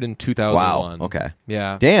aired in 2001. Wow. Okay.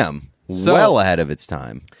 Yeah. Damn. So- well ahead of its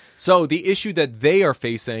time. So the issue that they are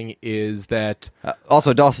facing is that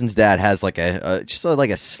Also, Dawson's dad has like a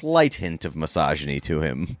slight hint of misogyny to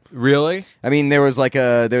him. really, I mean, there was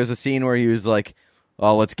a scene where he was like,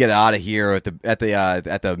 "Oh, let's get out of here at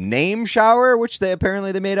the name shower," which they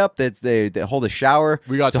made up. That they hold a shower.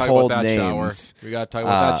 we got to talk hold about that names. shower. We got to talk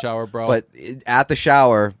about that shower, bro. But at the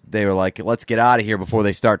shower, they were like, "Let's get out of here before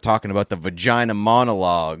they start talking about the vagina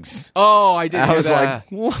monologues." oh, I did. I hear was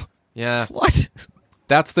that. like, yeah, "What?"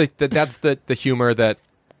 that's the humor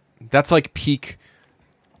that's like peak.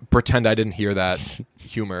 Pretend I didn't hear that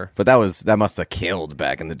humor. But that must have killed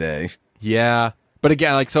back in the day. Yeah, but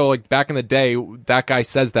again, like back in the day, that guy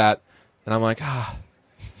says that, and I'm like,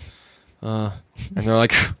 and they're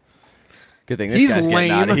like, Good thing this He's guy's lame.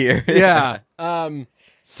 getting out of here. Yeah.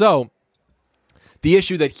 So the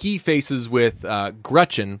issue that he faces with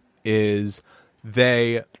Gretchen is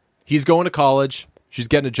he's going to college. She's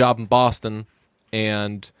getting a job in Boston,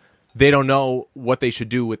 and they don't know what they should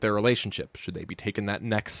do with their relationship. Should they be taking that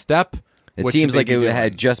next step? It What seems should they like be it doing?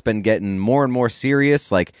 had just been getting more and more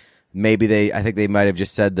serious. Like maybe I think they might have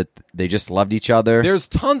just said that they just loved each other. There's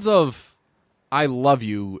tons of "I love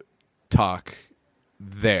you" talk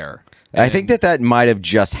there. I think that might have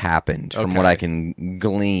just happened from what Okay. I can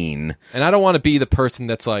glean. And I don't want to be the person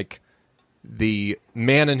that's like the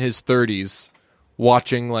man in his 30s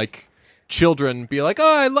watching like children be like,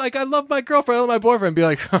 "Oh, I love my girlfriend, I love my boyfriend." And be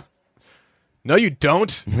like, huh, "No, you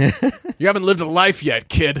don't. You haven't lived a life yet,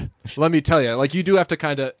 kid. Let me tell you." Like you do have to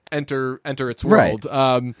kind of enter its world.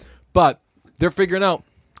 But they're figuring out,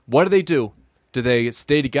 what do? Do they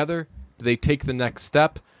stay together? Do they take the next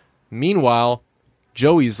step? Meanwhile,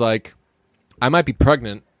 Joey's like, "I might be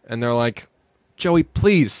pregnant," and they're like, "Joey,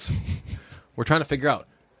 please." We're trying to figure out,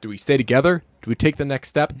 do we stay together? Do we take the next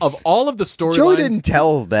step? Of all of the storylines, Joey didn't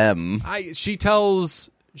tell them. she tells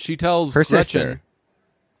Her Gretchen. sister.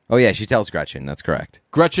 Oh yeah, she tells Gretchen. That's correct.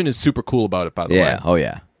 Gretchen is super cool about it, by the way. Yeah. Oh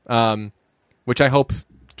yeah. Which I hope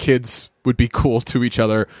kids would be cool to each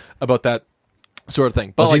other about that sort of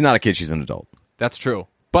thing. But Well, she's like, not a kid. She's an adult. that's true.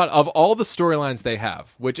 But of all the storylines they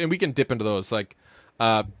have, and we can dip into those, like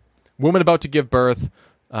woman about to give birth,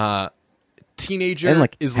 teenager And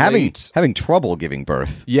like is having late. having trouble giving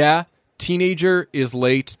birth. Yeah, teenager is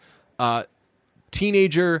late.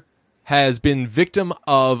 Teenager has been victim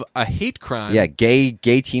of a hate crime. Yeah, gay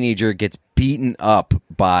teenager gets beaten up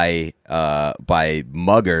by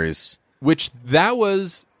muggers. Which that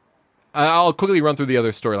was. I'll quickly run through the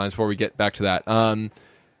other storylines before we get back to that.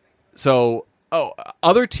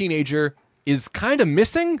 Other teenager is kind of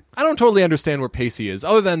missing. I don't totally understand where Pacey is,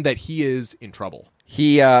 other than that he is in trouble.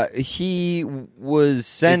 He was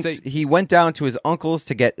sent. They say- He went down to his uncle's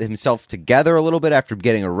to get himself together a little bit after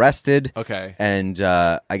getting arrested. Okay. And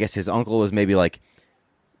I guess his uncle was maybe like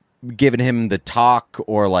giving him the talk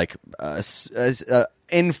or like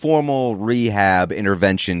informal rehab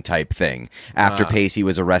intervention type thing after Pacey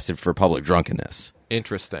was arrested for public drunkenness.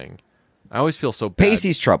 Interesting. I always feel so bad.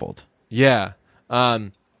 Pacey's troubled. Yeah.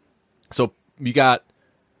 So you got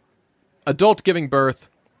adult giving birth,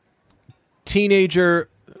 teenager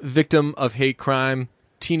victim of hate crime,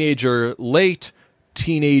 teenager late,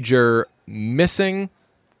 teenager missing,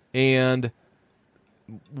 and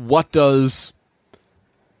what do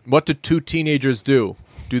two teenagers do?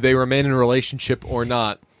 Do they remain in a relationship or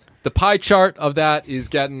not? The pie chart of that is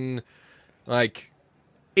getting like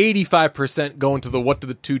 85% going to the what do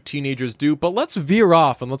the two teenagers do, but let's veer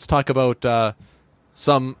off and let's talk about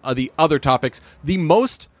some of the other topics. The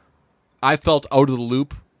most I felt out of the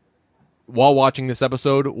loop while watching this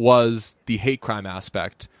episode was the hate crime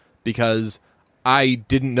aspect, because I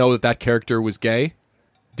didn't know that character was gay.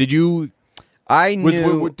 Did you? I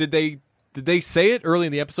knew. Did they say it early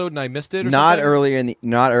in the episode and I missed it? Or Not something?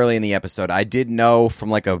 not early in the episode. I did know from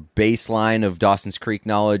like a baseline of Dawson's Creek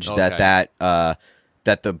knowledge that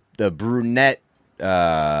the brunette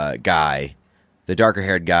guy, the darker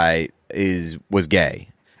haired guy, was gay.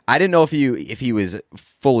 I didn't know if he was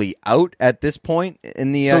fully out at this point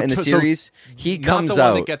in the series. He Not comes the one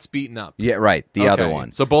out that gets beaten up. Yeah, right. The other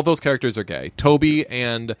one. So both those characters are gay. Toby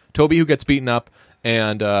who gets beaten up,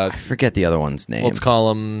 and I forget the other one's name. let's call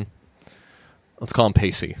him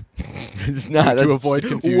Pacey. It's not to that's avoid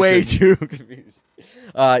confusion. Way too confusing.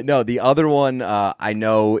 No, the other one I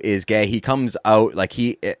know is gay. He comes out like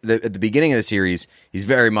at the beginning of the series. He's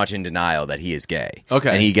very much in denial that he is gay. Okay,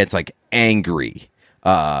 and he gets like angry.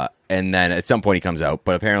 And then at some point he comes out,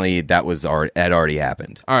 but apparently that had already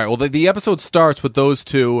happened. All right. Well, the episode starts with those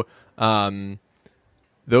two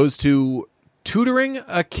tutoring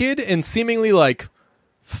a kid and seemingly like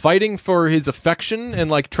fighting for his affection and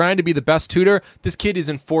like trying to be the best tutor. This kid is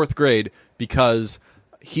in 4th grade because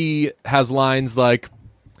he has lines like,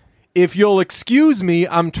 "If you'll excuse me,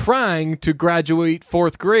 I'm trying to graduate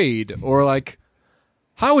 4th grade," or like,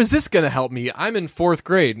 "How is this going to help me? I'm in 4th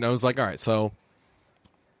grade." And I was like, all right, so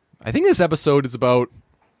I think this episode is about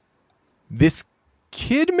this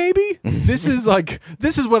kid, maybe? This is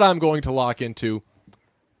what I'm going to lock into.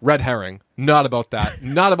 Red herring. Not about that.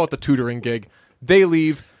 Not about the tutoring gig. They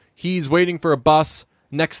leave. He's waiting for a bus.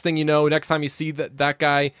 Next thing you know, next time you see that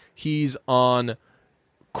guy, he's on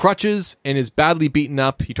crutches and is badly beaten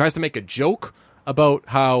up. He tries to make a joke about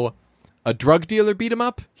how a drug dealer beat him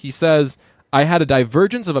up. He says, "I had a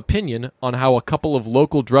divergence of opinion on how a couple of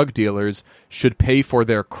local drug dealers should pay for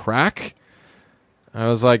their crack." I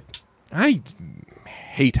was like,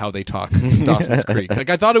 hate how they talk in Dawson's Creek. Like,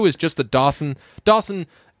 I thought it was just the Dawson. Dawson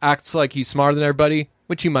acts like he's smarter than everybody,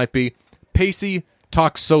 which he might be. Pacey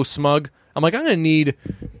talks so smug. I'm like, I'm gonna need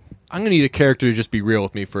a character to just be real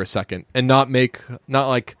with me for a second and not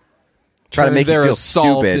like Try to make you their feel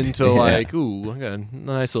assault stupid. into like, ooh, I got a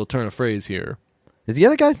nice little turn of phrase here. Is the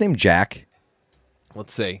other guy's name Jack?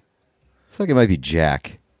 Let's see. I feel like it might be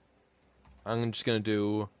Jack. I'm just gonna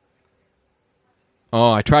do.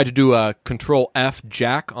 Oh, I tried to do a Control F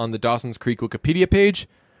Jack on the Dawson's Creek Wikipedia page.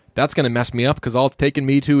 That's gonna mess me up because all it's taken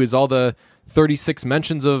me to is all the 36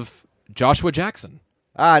 mentions of Joshua Jackson.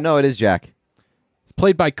 No, it is Jack. It's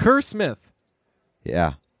played by Kerr Smith.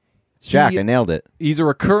 Yeah. It's Jack. I nailed it. He's a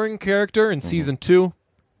recurring character in season 2, and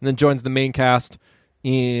then joins the main cast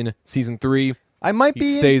in season 3. I might He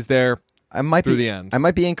be stays there I might through be the end. I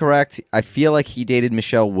might be incorrect. I feel like he dated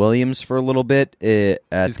Michelle Williams for a little bit.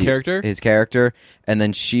 His character, and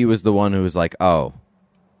then she was the one who was like, "Oh,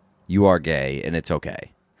 you are gay, and it's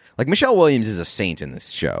okay." Like Michelle Williams is a saint in this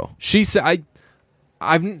show. She said,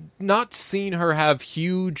 I've not seen her have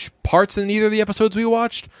huge parts in either of the episodes we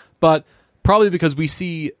watched, but probably because we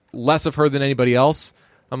see less of her than anybody else.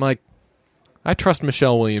 I'm like, I trust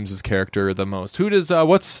Michelle Williams' character the most. Who does?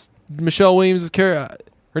 What's Michelle Williams' character?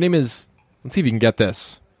 Her name is. Let's see if you can get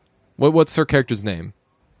this. What's her character's name?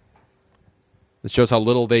 This shows how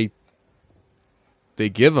little they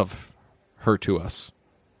give of her to us.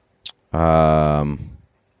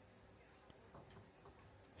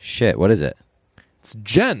 Shit. What is it? It's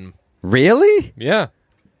Jen. Really? Yeah.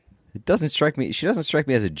 It doesn't strike me. She doesn't strike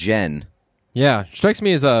me as a Jen. Yeah. Strikes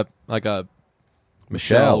me as a Michelle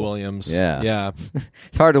Michelle. Williams. Yeah. Yeah.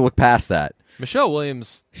 It's hard to look past that. Michelle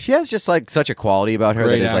Williams. She has just like such a quality about her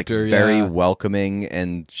Great that is actor, like very yeah. welcoming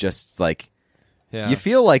and just like Yeah. you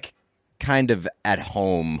feel like kind of at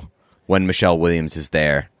home when Michelle Williams is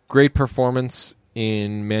there. Great performance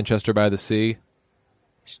in Manchester by the Sea.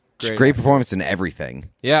 Great performance in everything.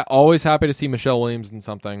 Yeah, always happy to see Michelle Williams in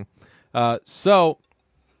something. So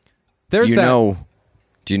there's Do you that.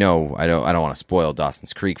 know? I don't want to spoil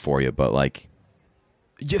Dawson's Creek for you, but like,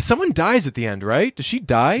 Yeah, someone dies at the end, right? Does she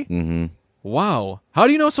die? mm-hmm. Wow. How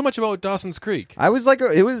do you know so much about Dawson's Creek? I was like,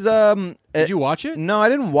 it was. Did you watch it? No, I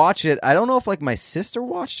didn't watch it. I don't know if like my sister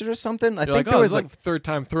watched it or something. I You're think like, there oh, was it's like third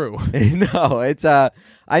time through. no, it's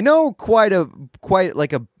I know quite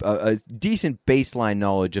like a decent baseline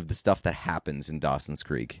knowledge of the stuff that happens in Dawson's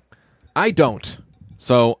Creek. I don't.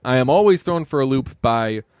 So I am always thrown for a loop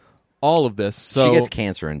by all of this. So She gets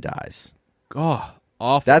cancer and dies. oh,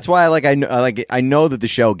 awful. That's why I know that the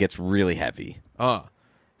show gets really heavy.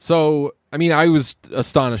 So, I mean, I was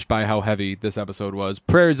astonished by how heavy this episode was.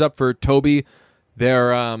 Prayers up for Toby.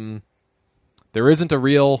 There isn't a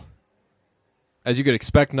real, as you could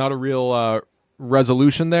expect, not a real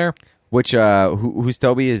resolution there. Which who's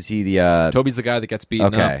Toby? Is he the Toby's the guy that gets beaten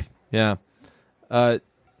Okay. up. Yeah.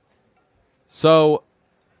 So,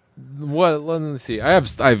 what? Let me see. I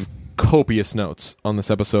have copious notes on this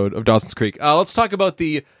episode of Dawson's Creek. Let's talk about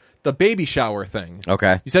the baby shower thing.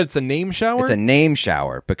 Okay. You said it's a name shower? It's a name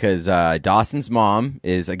shower because Dawson's mom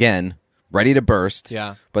is, again, ready to burst.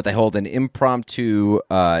 Yeah. But they hold an impromptu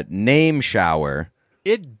name shower.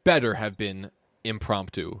 It better have been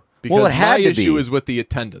impromptu. Because Well, it had my to issue be. is with the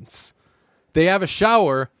attendance. They have a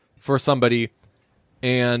shower for somebody,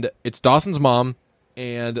 and it's Dawson's mom,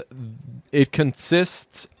 and it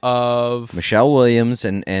consists of... Michelle Williams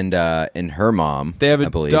and her mom, They have I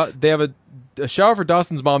believe. they have a shower for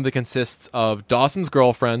Dawson's mom that consists of Dawson's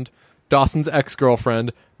girlfriend, Dawson's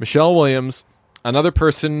ex-girlfriend, Michelle Williams, another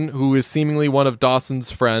person who is seemingly one of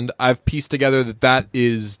Dawson's friend. I've pieced together that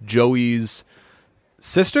is Joey's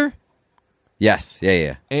sister? Yes.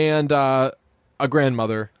 Yeah. And a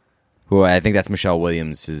grandmother. Who I think that's Michelle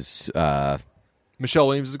Williams' Michelle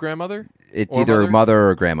Williams' grandmother? it's Or either mother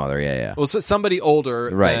or grandmother. Yeah. Well, somebody older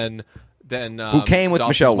Right. than Who came with Dawson's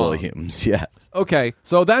Michelle mom. Williams. Yes. Okay,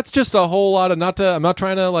 so that's just a whole lot of I'm not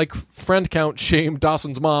trying to like friend count shame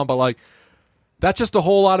Dawson's mom, but like that's just a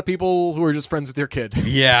whole lot of people who are just friends with your kid.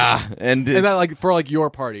 Yeah. And that like for like your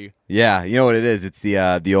party. yeah, you know what it is? It's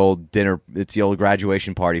the old dinner. It's the old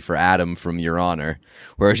graduation party for Adam from Your Honor,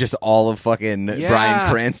 where it's just all of fucking Yeah. Bryan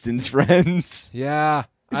Cranston's friends. Yeah.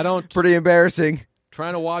 I don't Pretty embarrassing.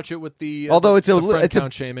 trying to watch it with the Although it's the friend a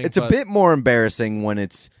count shaming. it's a but- bit more embarrassing when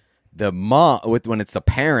it's the mom when it's the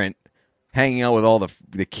parent hanging out with all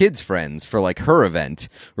the kids' friends for like her event,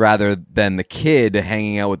 rather than the kid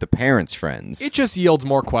hanging out with the parents' friends. It just yields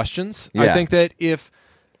more questions. I Yeah. think that if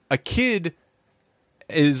a kid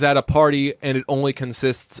is at a party and it only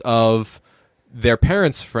consists of their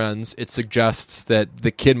parents' friends, it suggests that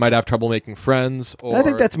the kid might have trouble making friends. Or I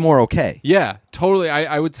think that's more okay. Yeah, totally.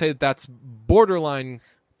 I would say that's borderline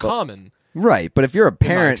common. Right, but if you're a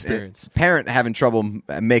experience. parent having trouble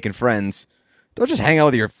making friends, don't just hang out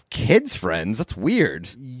with your kids' friends. That's weird.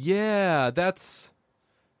 Yeah, that's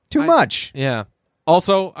Too much. Yeah.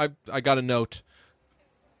 Also, I got a note.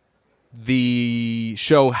 The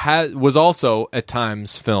show was also at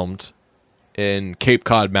times filmed in Cape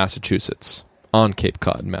Cod, Massachusetts. On Cape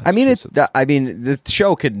Cod, Massachusetts. I mean, the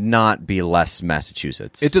show could not be less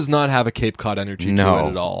Massachusetts. It does not have a Cape Cod energy to it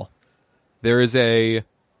at all. There is a.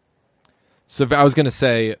 So I was going to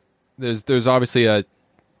say, there's obviously a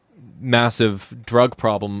massive drug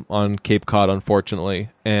problem on Cape Cod, unfortunately,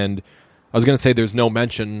 and I was going to say there's no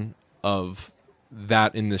mention of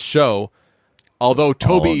that in this show. Although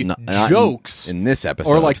Toby jokes in this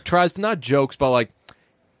episode, or like tries to not jokes, but like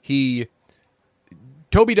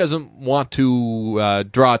Toby doesn't want to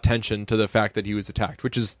draw attention to the fact that he was attacked,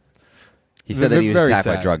 which is he said that he was attacked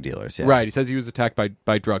sad. by drug dealers. Yeah. Right, he says he was attacked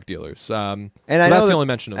by drug dealers. And so I know that's the only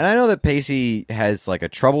mention of it. And I know that Pacey has like a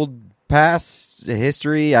troubled past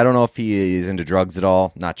history. I don't know if he is into drugs at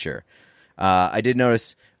all. Not sure. I did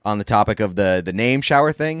notice on the topic of the name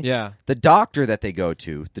shower thing. Yeah. The doctor that they go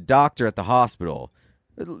to, the doctor at the hospital,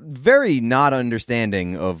 very not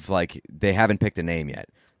understanding of like they haven't picked a name yet.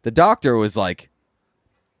 The doctor was like,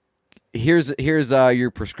 here's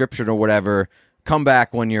your prescription or whatever. Come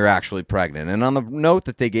back when you're actually pregnant. And on the note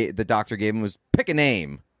that the doctor gave him was pick a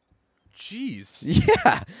name. Jeez.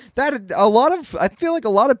 Yeah, I feel like a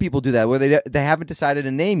lot of people do that where they haven't decided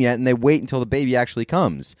a name yet and they wait until the baby actually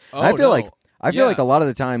comes. Oh, I feel like a lot of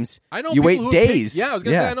the times I know you wait who've days. I was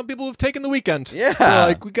gonna say I know people who've taken the weekend. Yeah. They're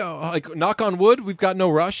like we go like knock on wood, we've got no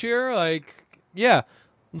rush here. Like yeah,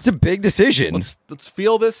 It's a big decision. let's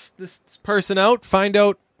feel this person out, find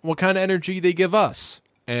out what kind of energy they give us,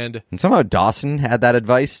 and somehow Dawson had that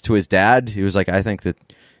advice to his dad. He was like, I think that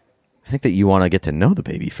you want to get to know the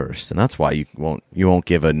baby first, and that's why you won't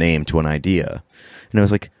give a name to an idea. And I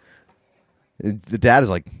was like, the dad is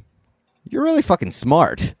like, you're really fucking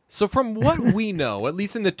smart. So from what we know, at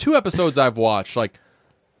least in the 2 episodes I've watched, like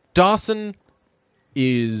Dawson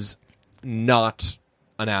is not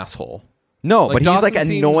an asshole. No, Like, but he's Dawson like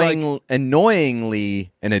seems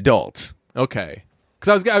annoyingly an adult. Okay, because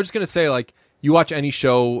I was just gonna say, like, you watch any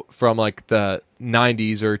show from like the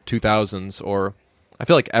 90s or 2000s, or I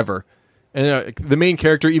feel like ever, and the main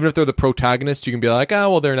character, even if they're the protagonist, you can be like,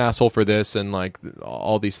 oh well, they're an asshole for this and like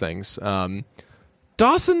all these things.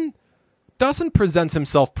 Dawson presents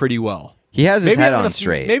himself pretty well. He has his head on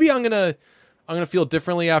straight. Maybe I'm gonna feel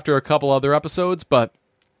differently after a couple other episodes, but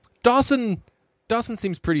Dawson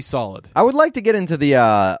seems pretty solid. I would like to get into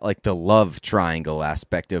the like the love triangle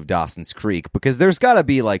aspect of Dawson's Creek, because there's got to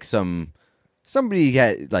be like somebody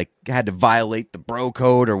had to violate the bro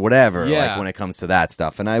code or whatever, like when it comes to that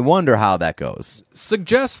stuff, and I wonder how that goes.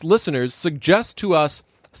 Listeners suggest to us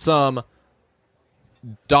some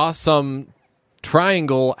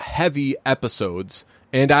triangle heavy episodes,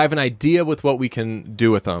 and I have an idea with what we can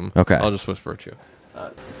do with them. Okay, I'll just whisper it to you.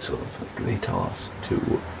 Sort of, they tell us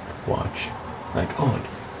to watch, like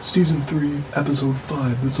season 3, episode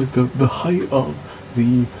 5. It's like the height of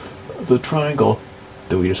the triangle.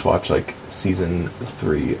 That we just watch like season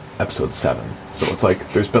 3, episode 7. So it's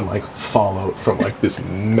like there's been like fallout from like this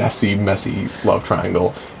messy love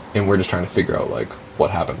triangle, and we're just trying to figure out like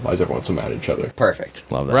what happened. Why is everyone so mad at each other? Perfect.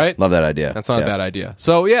 Love that. Right? Love that idea. That's not a bad idea.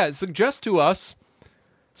 So yeah, suggest to us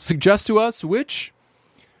which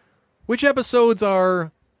episodes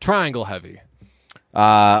are triangle heavy.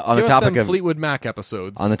 On Give the topic of Fleetwood Mac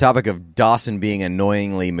episodes. On the topic of Dawson being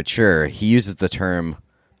annoyingly mature, he uses the term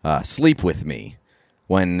 "sleep with me"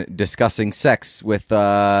 when discussing sex with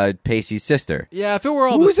Pacey's sister. Yeah, if it were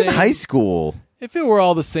all Who the was same. in high school? If it were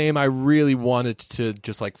all the same, I really wanted to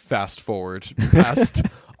just like fast forward past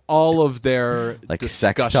all of their like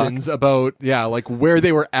sex talk? discussions about like where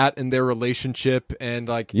they were at in their relationship, and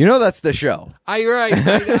like That's the show.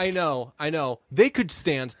 I know. They could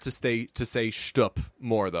stand to say shtup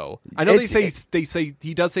more though. I know they say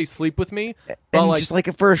he does say sleep with me, but And like, just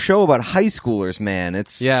like for a show about high schoolers, man,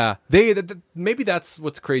 it's maybe that's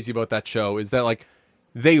what's crazy about that show is that like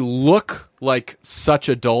they look like such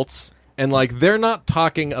adults, and like they're not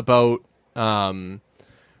talking about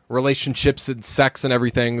relationships and sex and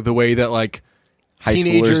everything the way that like high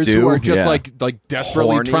teenagers schoolers do. who are just Yeah. like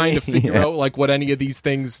desperately Horny. trying to figure Yeah. out like what any of these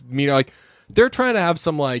things mean. Like they're trying to have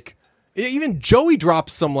some like even Joey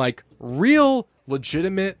drops some like real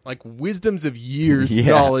legitimate like wisdoms of years Yeah.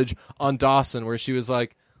 knowledge on Dawson, where she was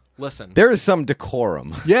like, listen, there is some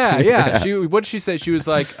decorum. yeah. What did she say? She was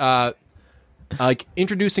like, like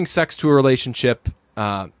introducing sex to a relationship.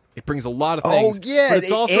 It brings a lot of things. Oh, yeah, but it's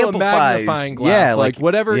it also a magnifying glass. Yeah, like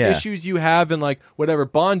whatever yeah. issues you have and like whatever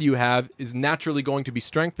bond you have is naturally going to be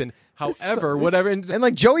strengthened. However, whatever and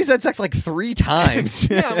like Joey's had sex like 3 times.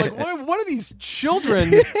 yeah, I'm like what are these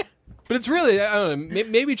children? But it's really, I don't know,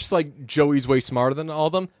 maybe it's just like Joey's way smarter than all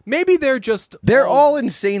of them. Maybe they're all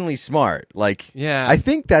insanely smart. Like, yeah. I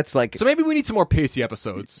think that's like So maybe we need some more Pacey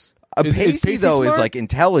episodes. Pacey though smart? is like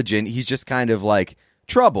intelligent. He's just kind of like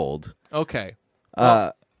troubled. Okay.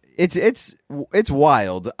 It's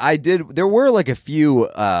wild. There were like a few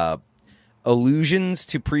allusions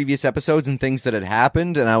to previous episodes and things that had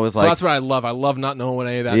happened, and I was So like, that's what I love. I love not knowing what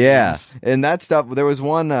any of that yeah, means. and that stuff. There was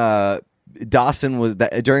one. Dawson was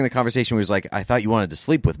during the conversation. He was like, "I thought you wanted to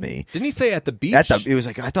sleep with me." Didn't he say at the beach? It was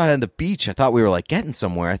like, I thought on the beach. I thought we were like getting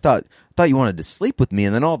somewhere. I thought you wanted to sleep with me,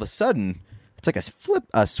 and then all of a sudden, it's like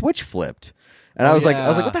a switch flipped. And I was like,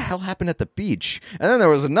 what the hell happened at the beach? And then there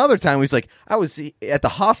was another time he was like, I was at the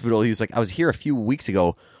hospital. He was like, I was here a few weeks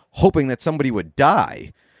ago hoping that somebody would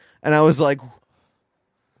die. And I was like,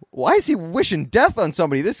 why is he wishing death on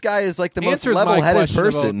somebody? This guy is like the most Answers my level-headed question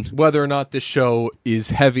person. about whether or not this show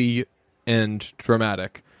is heavy and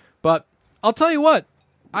dramatic. But I'll tell you what,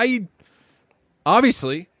 I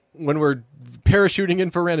obviously, when we're parachuting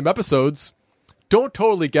in for random episodes, don't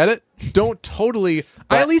totally get it. Don't totally.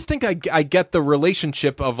 I at least think I get the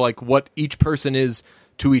relationship of like what each person is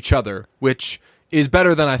to each other, which is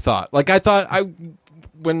better than I thought. Like I thought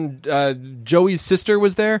when Joey's sister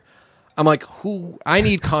was there, I'm like, I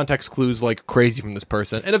need context clues like crazy from this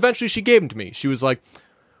person. And eventually she gave them to me. She was like,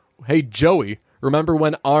 hey, Joey, remember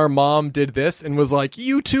when our mom did this? And was like,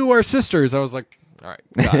 you two are sisters. I was like, all right,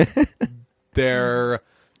 got it. They're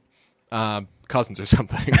cousins or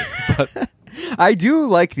something. But I do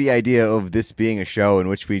like the idea of this being a show in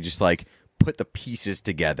which we just like put the pieces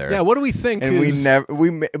together. yeah, what do we think? And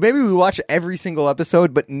maybe we watch every single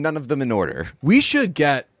episode, but none of them in order. We should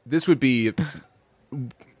get, this would be,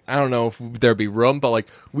 I don't know if there'd be room, but like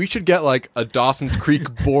we should get like a Dawson's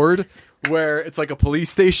Creek board where it's like a police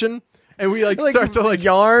station. And we like start to like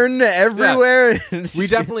yarn everywhere. Yeah. We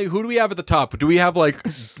definitely, who do we have at the top? Do we have like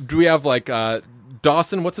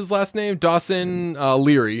Dawson, what's his last name? Dawson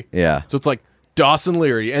Leary. Yeah. So it's like Dawson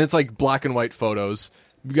Leary, and it's like black and white photos.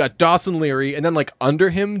 We got Dawson Leary, and then like under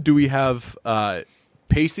him, do we have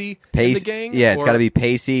Pacey in the gang? Yeah, it's got to be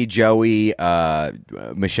Pacey, Joey,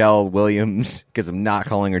 Michelle Williams, because I'm not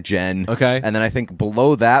calling her Jen. Okay. And then I think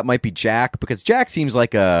below that might be Jack, because Jack seems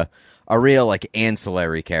like a real like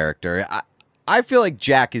ancillary character. I feel like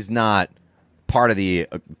Jack is not part of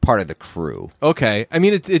the crew. Okay. I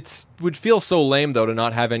mean, it's would feel so lame though to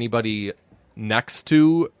not have anybody next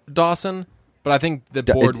to Dawson. But I think the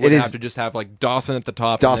board would have to just have like Dawson at the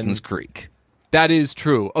top. It's Dawson's Creek. That is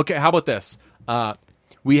true. Okay, how about this?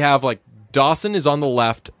 We have like Dawson is on the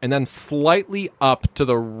left, and then slightly up to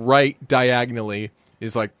the right diagonally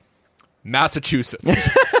is like Massachusetts.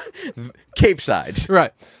 Cape Side.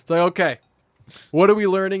 Right. It's like, okay, what are we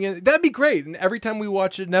learning? That'd be great. And every time we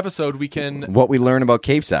watch an episode, we can... What we learn about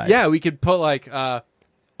Cape Side. Yeah, we could put like a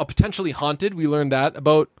potentially haunted. We learned that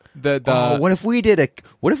about the what if we did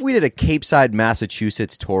a Cape Side,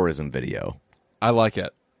 Massachusetts tourism video? I like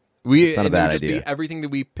it. It's not a bad it would just idea. be everything that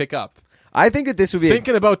we pick up. I think that this would be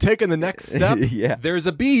Thinking about taking the next step. Yeah. There's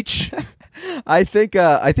a beach. I think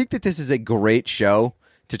that this is a great show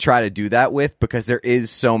to try to do that with, because there is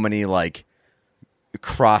so many like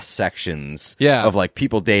cross sections of like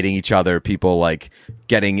people dating each other, people like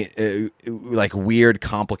getting like weird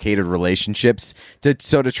complicated relationships,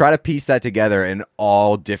 so to try to piece that together in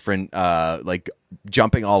all different like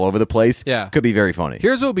jumping all over the place could be very funny.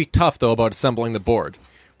 Here's what would be tough though about assembling the board.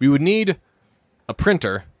 We would need a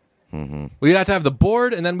printer. Mm-hmm. We'd have to have the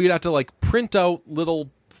board, and then we'd have to like print out little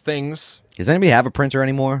things. Does anybody have a printer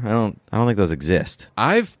anymore? I don't think those exist.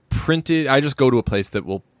 I've printed. I just go to a place that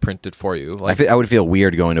will print it for you. Like, I would feel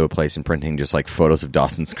weird going to a place and printing just like photos of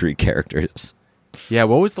Dawson's Creek characters. Yeah,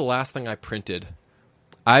 what was the last thing I printed?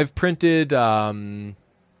 I've printed. What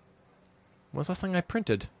was the last thing I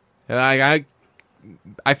printed? I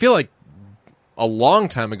feel like a long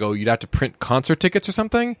time ago you'd have to print concert tickets or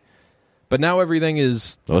something, but now everything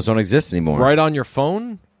is those don't exist anymore. Right on your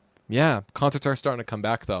phone. Yeah, concerts are starting to come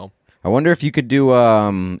back though. I wonder if you could do I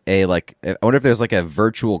wonder if there's like a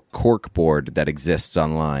virtual cork board that exists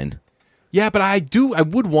online. Yeah, but I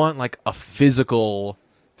would want like a physical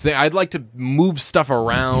thing. I'd like to move stuff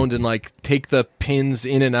around and like take the pins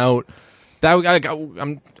in and out.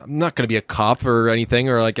 I'm not going to be a cop or anything,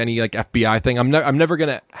 or like any like FBI thing. I'm never going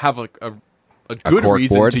to have like a good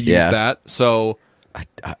reason board? to use that. So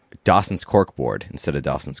Dawson's Corkboard instead of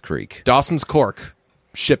Dawson's Creek. Dawson's Cork.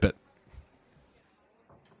 Ship it.